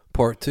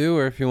part 2,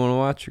 or if you want to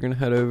watch, you're going to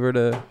head over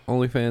to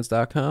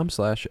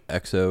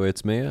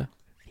onlyfans.com/XOItsMia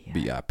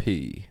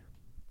BIP.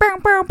 Bow,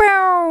 bow,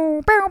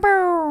 bow, bow,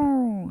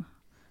 bow.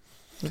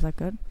 Was that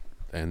good?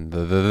 And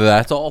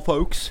that's all,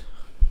 folks.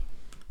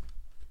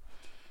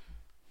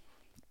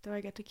 Do I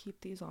get to keep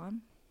these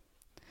on?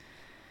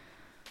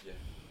 Yeah,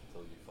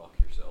 until you fuck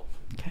yourself.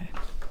 Okay.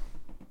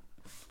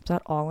 Is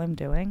that all I'm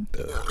doing?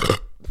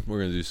 We're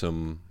going to do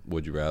some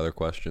would you rather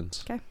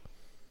questions. Okay.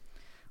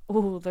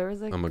 Oh, there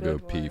was a I'm going to go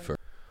pee one. first.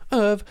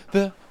 Of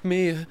the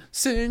Mia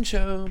Sin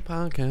Show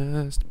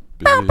podcast.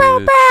 Bow,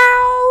 bow,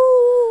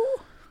 bow.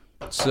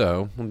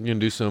 So, we're going to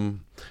do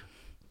some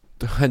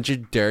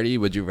 100 dirty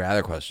would you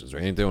rather questions.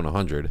 We ain't doing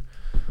 100.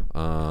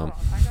 Oh,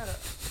 I gotta...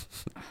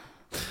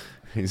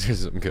 These are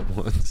some good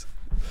ones.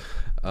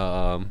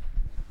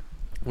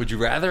 Would you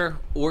rather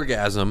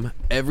orgasm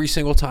every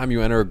single time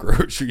you enter a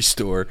grocery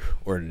store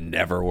or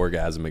never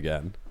orgasm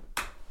again?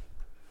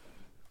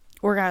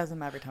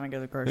 Orgasm every time I go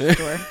to the grocery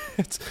store.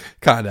 It's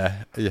kind of,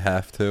 you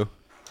have to.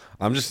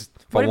 I'm just,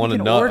 if What I if want you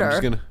to can nut, order? I'm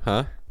just going to,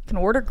 huh? You can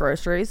order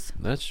groceries.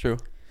 That's true.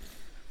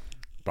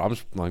 But I'm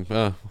just like,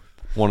 want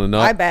to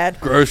nut. My bad.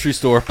 Grocery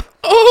store.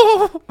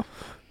 Oh!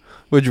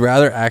 Would you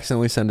rather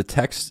accidentally send a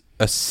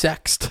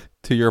sext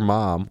to your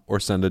mom or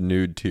send a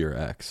nude to your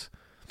ex?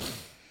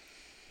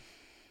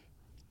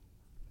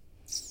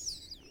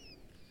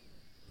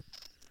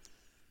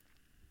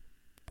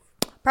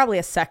 Probably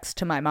a sex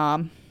to my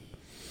mom.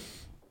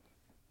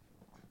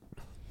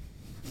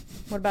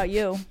 What about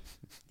you?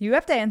 You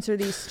have to answer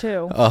these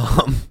too.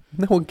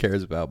 No one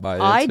cares about my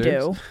I answers.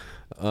 do.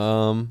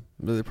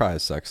 But probably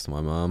sex to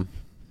my mom.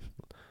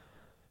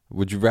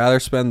 Would you rather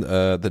spend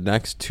the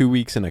next 2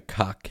 weeks in a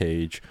cock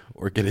cage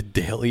or get a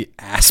daily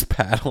ass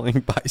paddling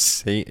by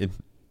Satan?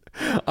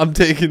 I'm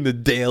taking the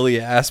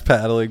daily ass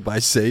paddling by I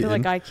Satan. feel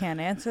like I can't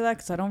answer that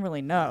because I don't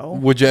really know.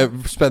 Would you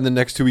ever spend the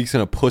next 2 weeks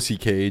in a pussy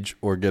cage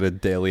or get a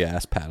daily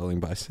ass paddling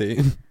by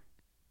Satan?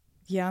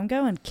 Yeah, I'm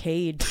going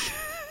cage.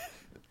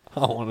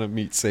 I want to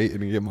meet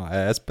Satan and get my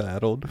ass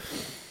paddled.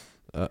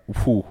 Would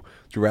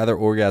you rather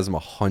orgasm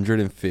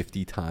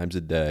 150 times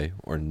a day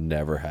or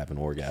never have an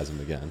orgasm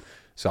again?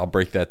 So I'll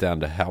break that down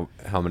to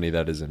how many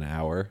that is an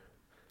hour.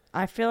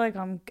 I feel like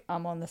I'm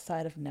on the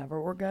side of never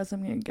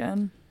orgasming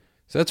again.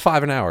 So that's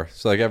 5 an hour.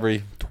 So like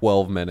every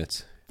 12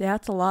 minutes. Yeah,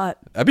 that's a lot.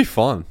 That'd be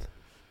fun.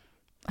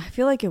 I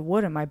feel like it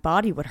would, and my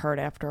body would hurt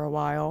after a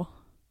while.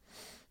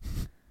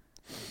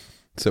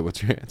 So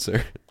what's your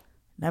answer?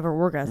 Never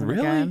orgasm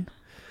Really? again.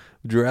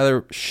 Would you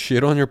rather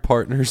shit on your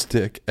partner's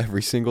dick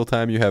every single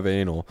time you have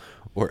anal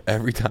or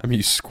every time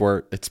you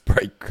squirt, it's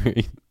bright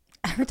green?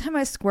 Every time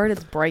I squirt,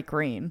 it's bright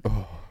green.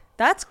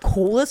 That's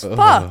cool as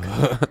fuck.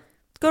 Let's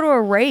go to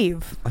a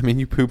rave. I mean,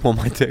 you poop on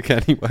my dick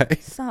anyway.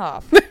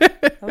 Stop.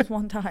 That was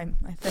one time,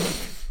 I think.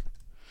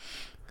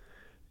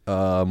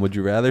 Would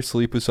you rather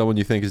sleep with someone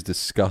you think is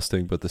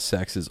disgusting but the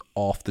sex is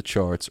off the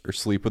charts, or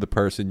sleep with a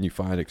person you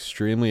find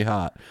extremely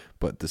hot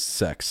but the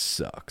sex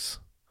sucks?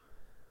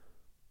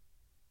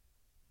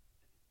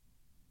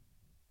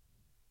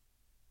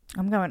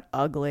 I'm going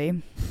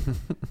ugly.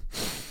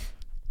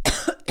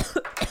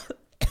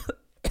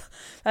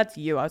 That's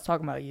you. I was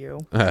talking about you.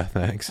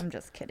 Thanks. I'm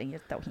just kidding.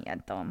 You're so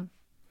handsome.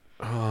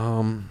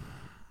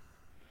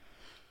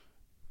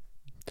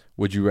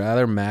 Would you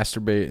rather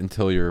masturbate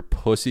until your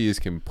pussy is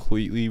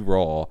completely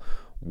raw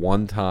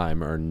one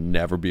time, or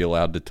never be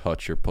allowed to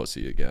touch your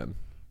pussy again?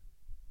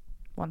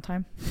 One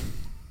time.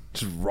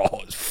 Just raw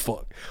as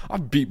fuck. I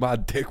beat my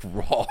dick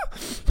raw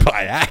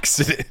by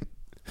accident.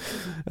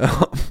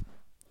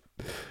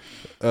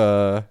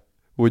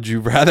 Would you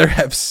rather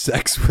have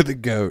sex with a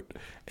goat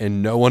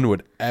and no one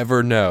would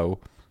ever know,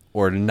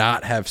 or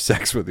not have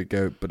sex with a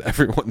goat but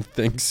everyone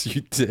thinks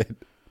you did?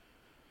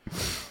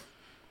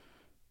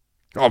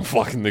 I'm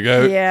fucking the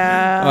goat.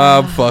 Yeah.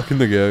 I'm fucking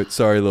the goat.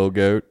 Sorry, little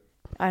goat.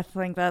 I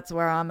think that's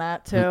where I'm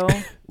at, too.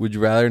 Would you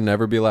rather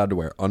never be allowed to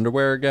wear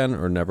underwear again,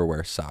 or never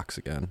wear socks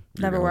again?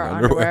 Never wear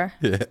underwear.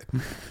 Yeah.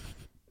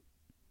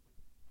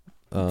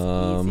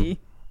 Easy.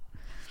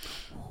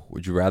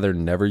 Would you rather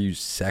never use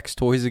sex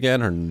toys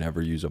again, or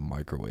never use a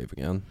microwave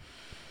again?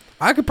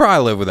 I could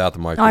probably live without the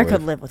microwave. I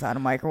could live without a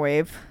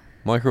microwave.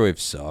 Microwave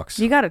sucks.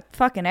 You got a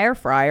fucking air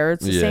fryer.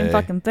 It's the same Yeah.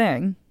 fucking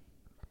thing.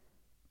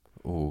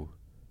 Ooh.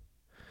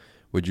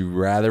 Would you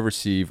rather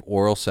receive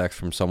oral sex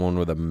from someone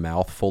with a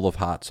mouth full of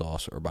hot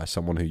sauce, or by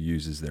someone who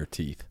uses their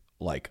teeth?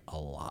 Like, a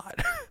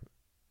lot.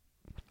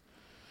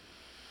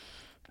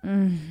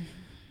 I'm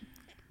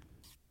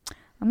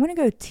going to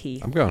go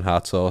teeth. I'm going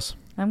hot sauce.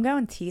 I'm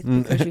going teeth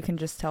because you can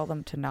just tell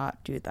them to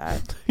not do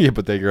that. Yeah,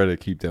 but they're going to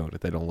keep doing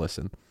it. They don't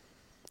listen.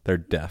 They're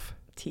deaf.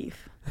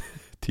 Teeth.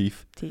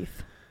 Teeth.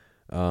 Teeth.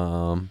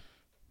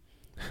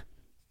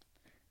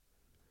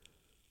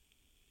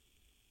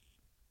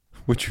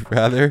 Would you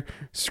rather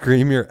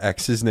scream your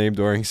ex's name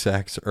during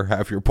sex, or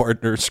have your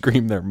partner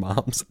scream their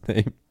mom's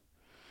name?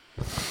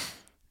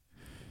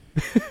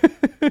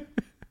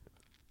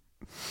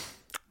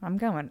 I'm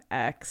going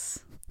X.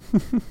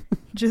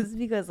 Just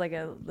because, like,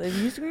 if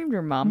you screamed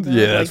your mom's name,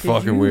 Yeah, like, that's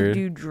fucking weird. Do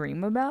you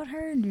dream about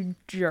her? Do you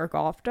jerk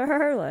off to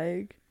her?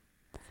 Like,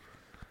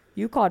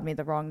 you called me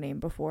the wrong name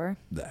before.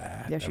 Nah,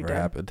 Yes, you never did.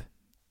 happened.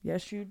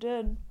 Yes, you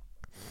did.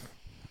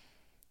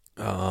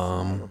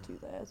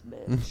 Tooth-ass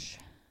bitch.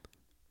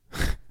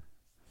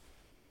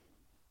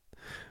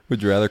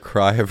 Would you rather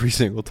cry every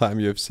single time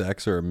you have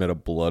sex, or emit a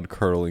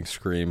blood-curdling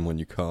scream when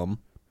you come?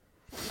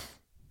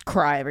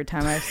 Cry every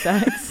time I have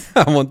sex.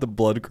 I want the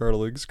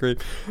blood-curdling scream.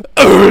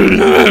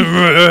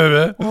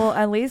 Well,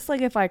 at least,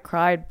 like, if I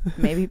cried,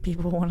 maybe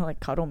people want to, like,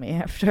 cuddle me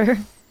after.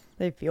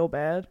 They feel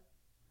bad.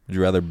 Would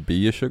you rather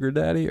be a sugar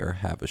daddy, or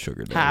have a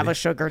sugar daddy? Have a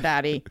sugar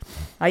daddy.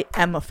 I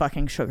am a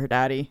fucking sugar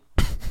daddy.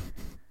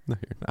 No,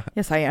 you're not.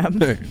 Yes, I am.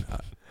 No, you're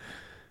not.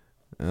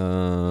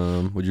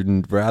 Would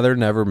you rather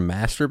never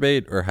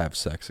masturbate, or have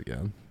sex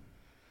again?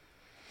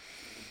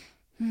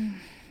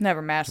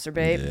 Never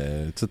masturbate.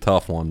 Yeah, it's a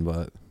tough one,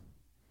 but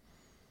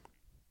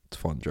it's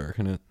fun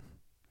jerking it.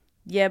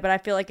 Yeah, but I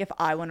feel like if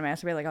I want to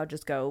masturbate, like, I'll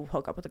just go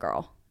hook up with a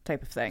girl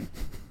type of thing.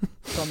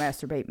 Go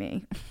masturbate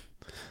me.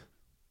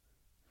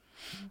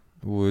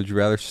 Would you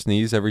rather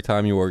sneeze every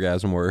time you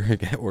orgasm, or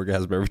get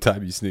orgasm every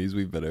time you sneeze?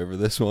 We've been over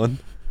this one.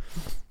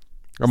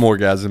 I'm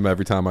orgasm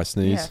every time I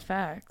sneeze. Yeah,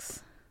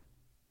 facts.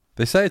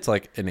 They say it's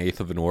like an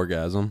eighth of an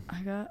orgasm.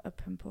 I got a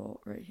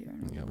pimple right here.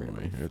 And You got it one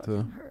really right here,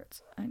 fucking too.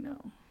 hurts. I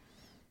know.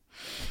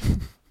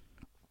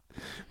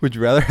 Would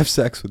you rather have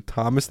sex with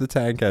Thomas the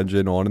Tank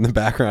Engine on in the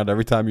background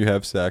every time you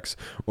have sex,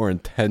 or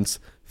intense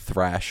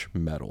thrash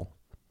metal?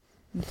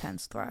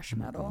 Intense thrash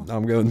metal.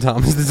 I'm going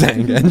Thomas the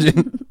Tank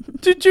Engine.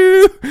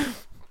 Choo-choo!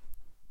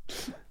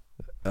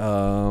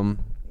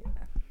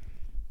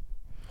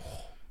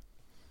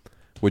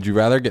 Would you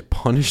rather get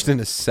punished in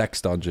a sex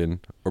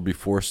dungeon, or be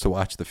forced to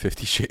watch the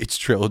 50 Shades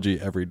trilogy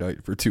every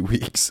night for 2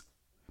 weeks?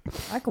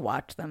 I could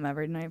watch them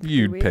every night for 2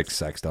 You'd weeks. pick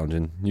sex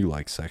dungeon. You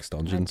like sex I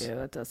dungeons. do.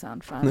 It does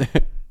sound fun.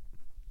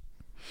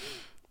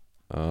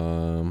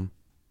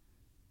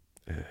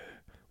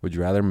 Would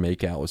you rather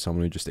make out with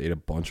someone who just ate a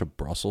bunch of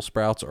Brussels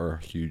sprouts, or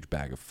a huge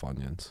bag of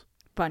Funyuns?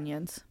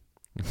 Funyuns.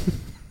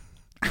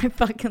 I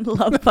fucking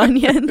love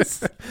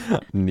Funyuns.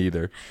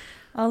 Neither.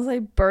 I was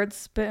like, birds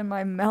spit in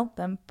my mouth,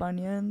 them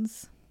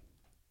Funyuns.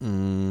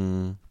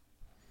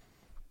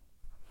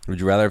 Would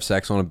you rather have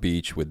sex on a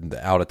beach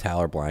without a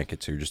towel or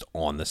blanket, so you're just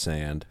on the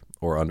sand,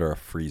 or under a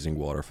freezing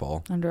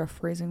waterfall? Under a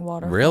freezing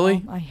waterfall.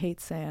 Really? I hate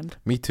sand.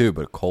 Me too,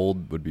 but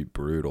cold would be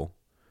brutal.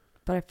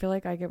 But I feel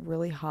like I get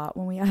really hot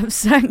when we have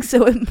sex,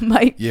 so it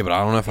might. Yeah, but I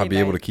don't know if I'd be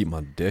Hey, able to mate. keep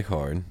my dick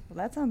hard. Well,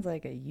 that sounds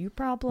like a you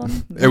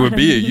problem. It would not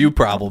be a me you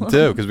problem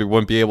too, because we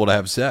wouldn't be able to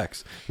have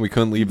sex. We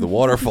couldn't leave the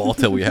waterfall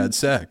till we had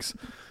sex.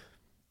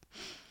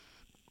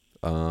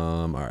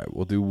 All right,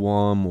 we'll do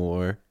one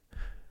more.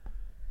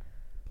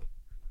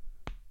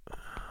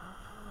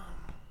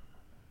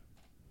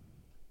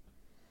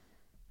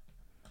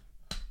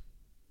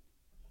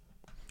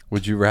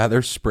 Would you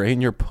rather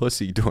sprain your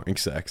pussy during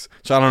sex?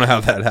 So I don't know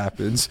how that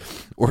happens.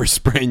 Or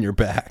sprain your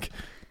back.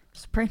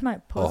 Sprain my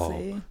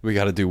pussy. Oh, we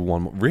got to do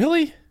one more.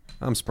 Really?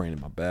 I'm spraining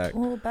my back.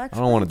 Well, back I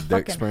don't want a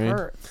dick fucking sprain.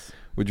 hurts.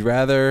 Would you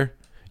rather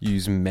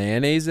use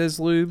mayonnaise as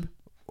lube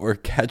or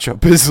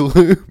ketchup as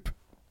lube?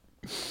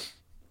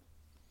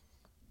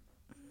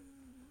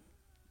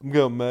 I'm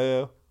going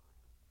mayo.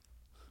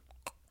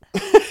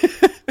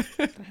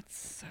 That's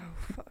so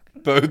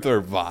fucking. Both are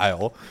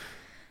vile.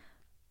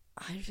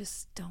 I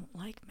just don't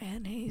like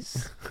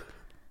mayonnaise.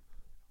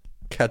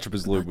 Ketchup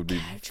as lube But would be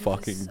ketchup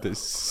fucking is so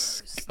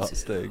gross,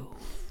 disgusting. too.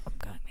 I'm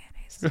going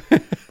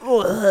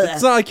mayonnaise.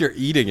 It's not like you're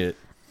eating it.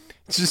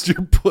 It's just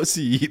your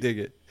pussy eating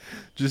it.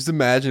 Just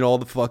imagine all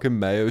the fucking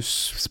mayo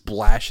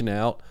splashing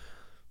out.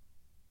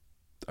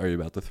 Are you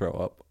about to throw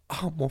up?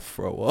 I'm gonna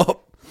throw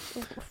up.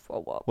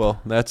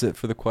 Well, that's it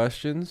for the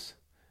questions.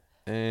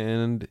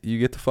 And you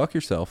get to fuck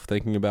yourself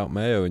thinking about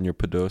mayo in your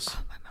pados.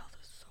 Oh, my mouth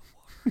is so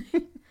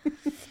watering.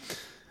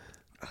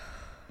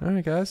 All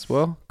right, guys.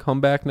 Well,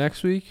 come back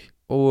next week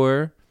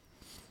or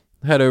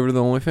head over to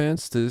the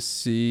OnlyFans to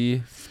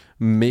see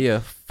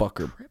Mia fuck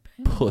her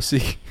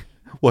pussy.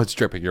 What's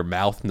dripping? Your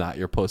mouth, not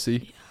your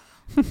pussy.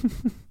 Yeah.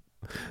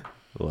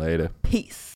 Later. Peace.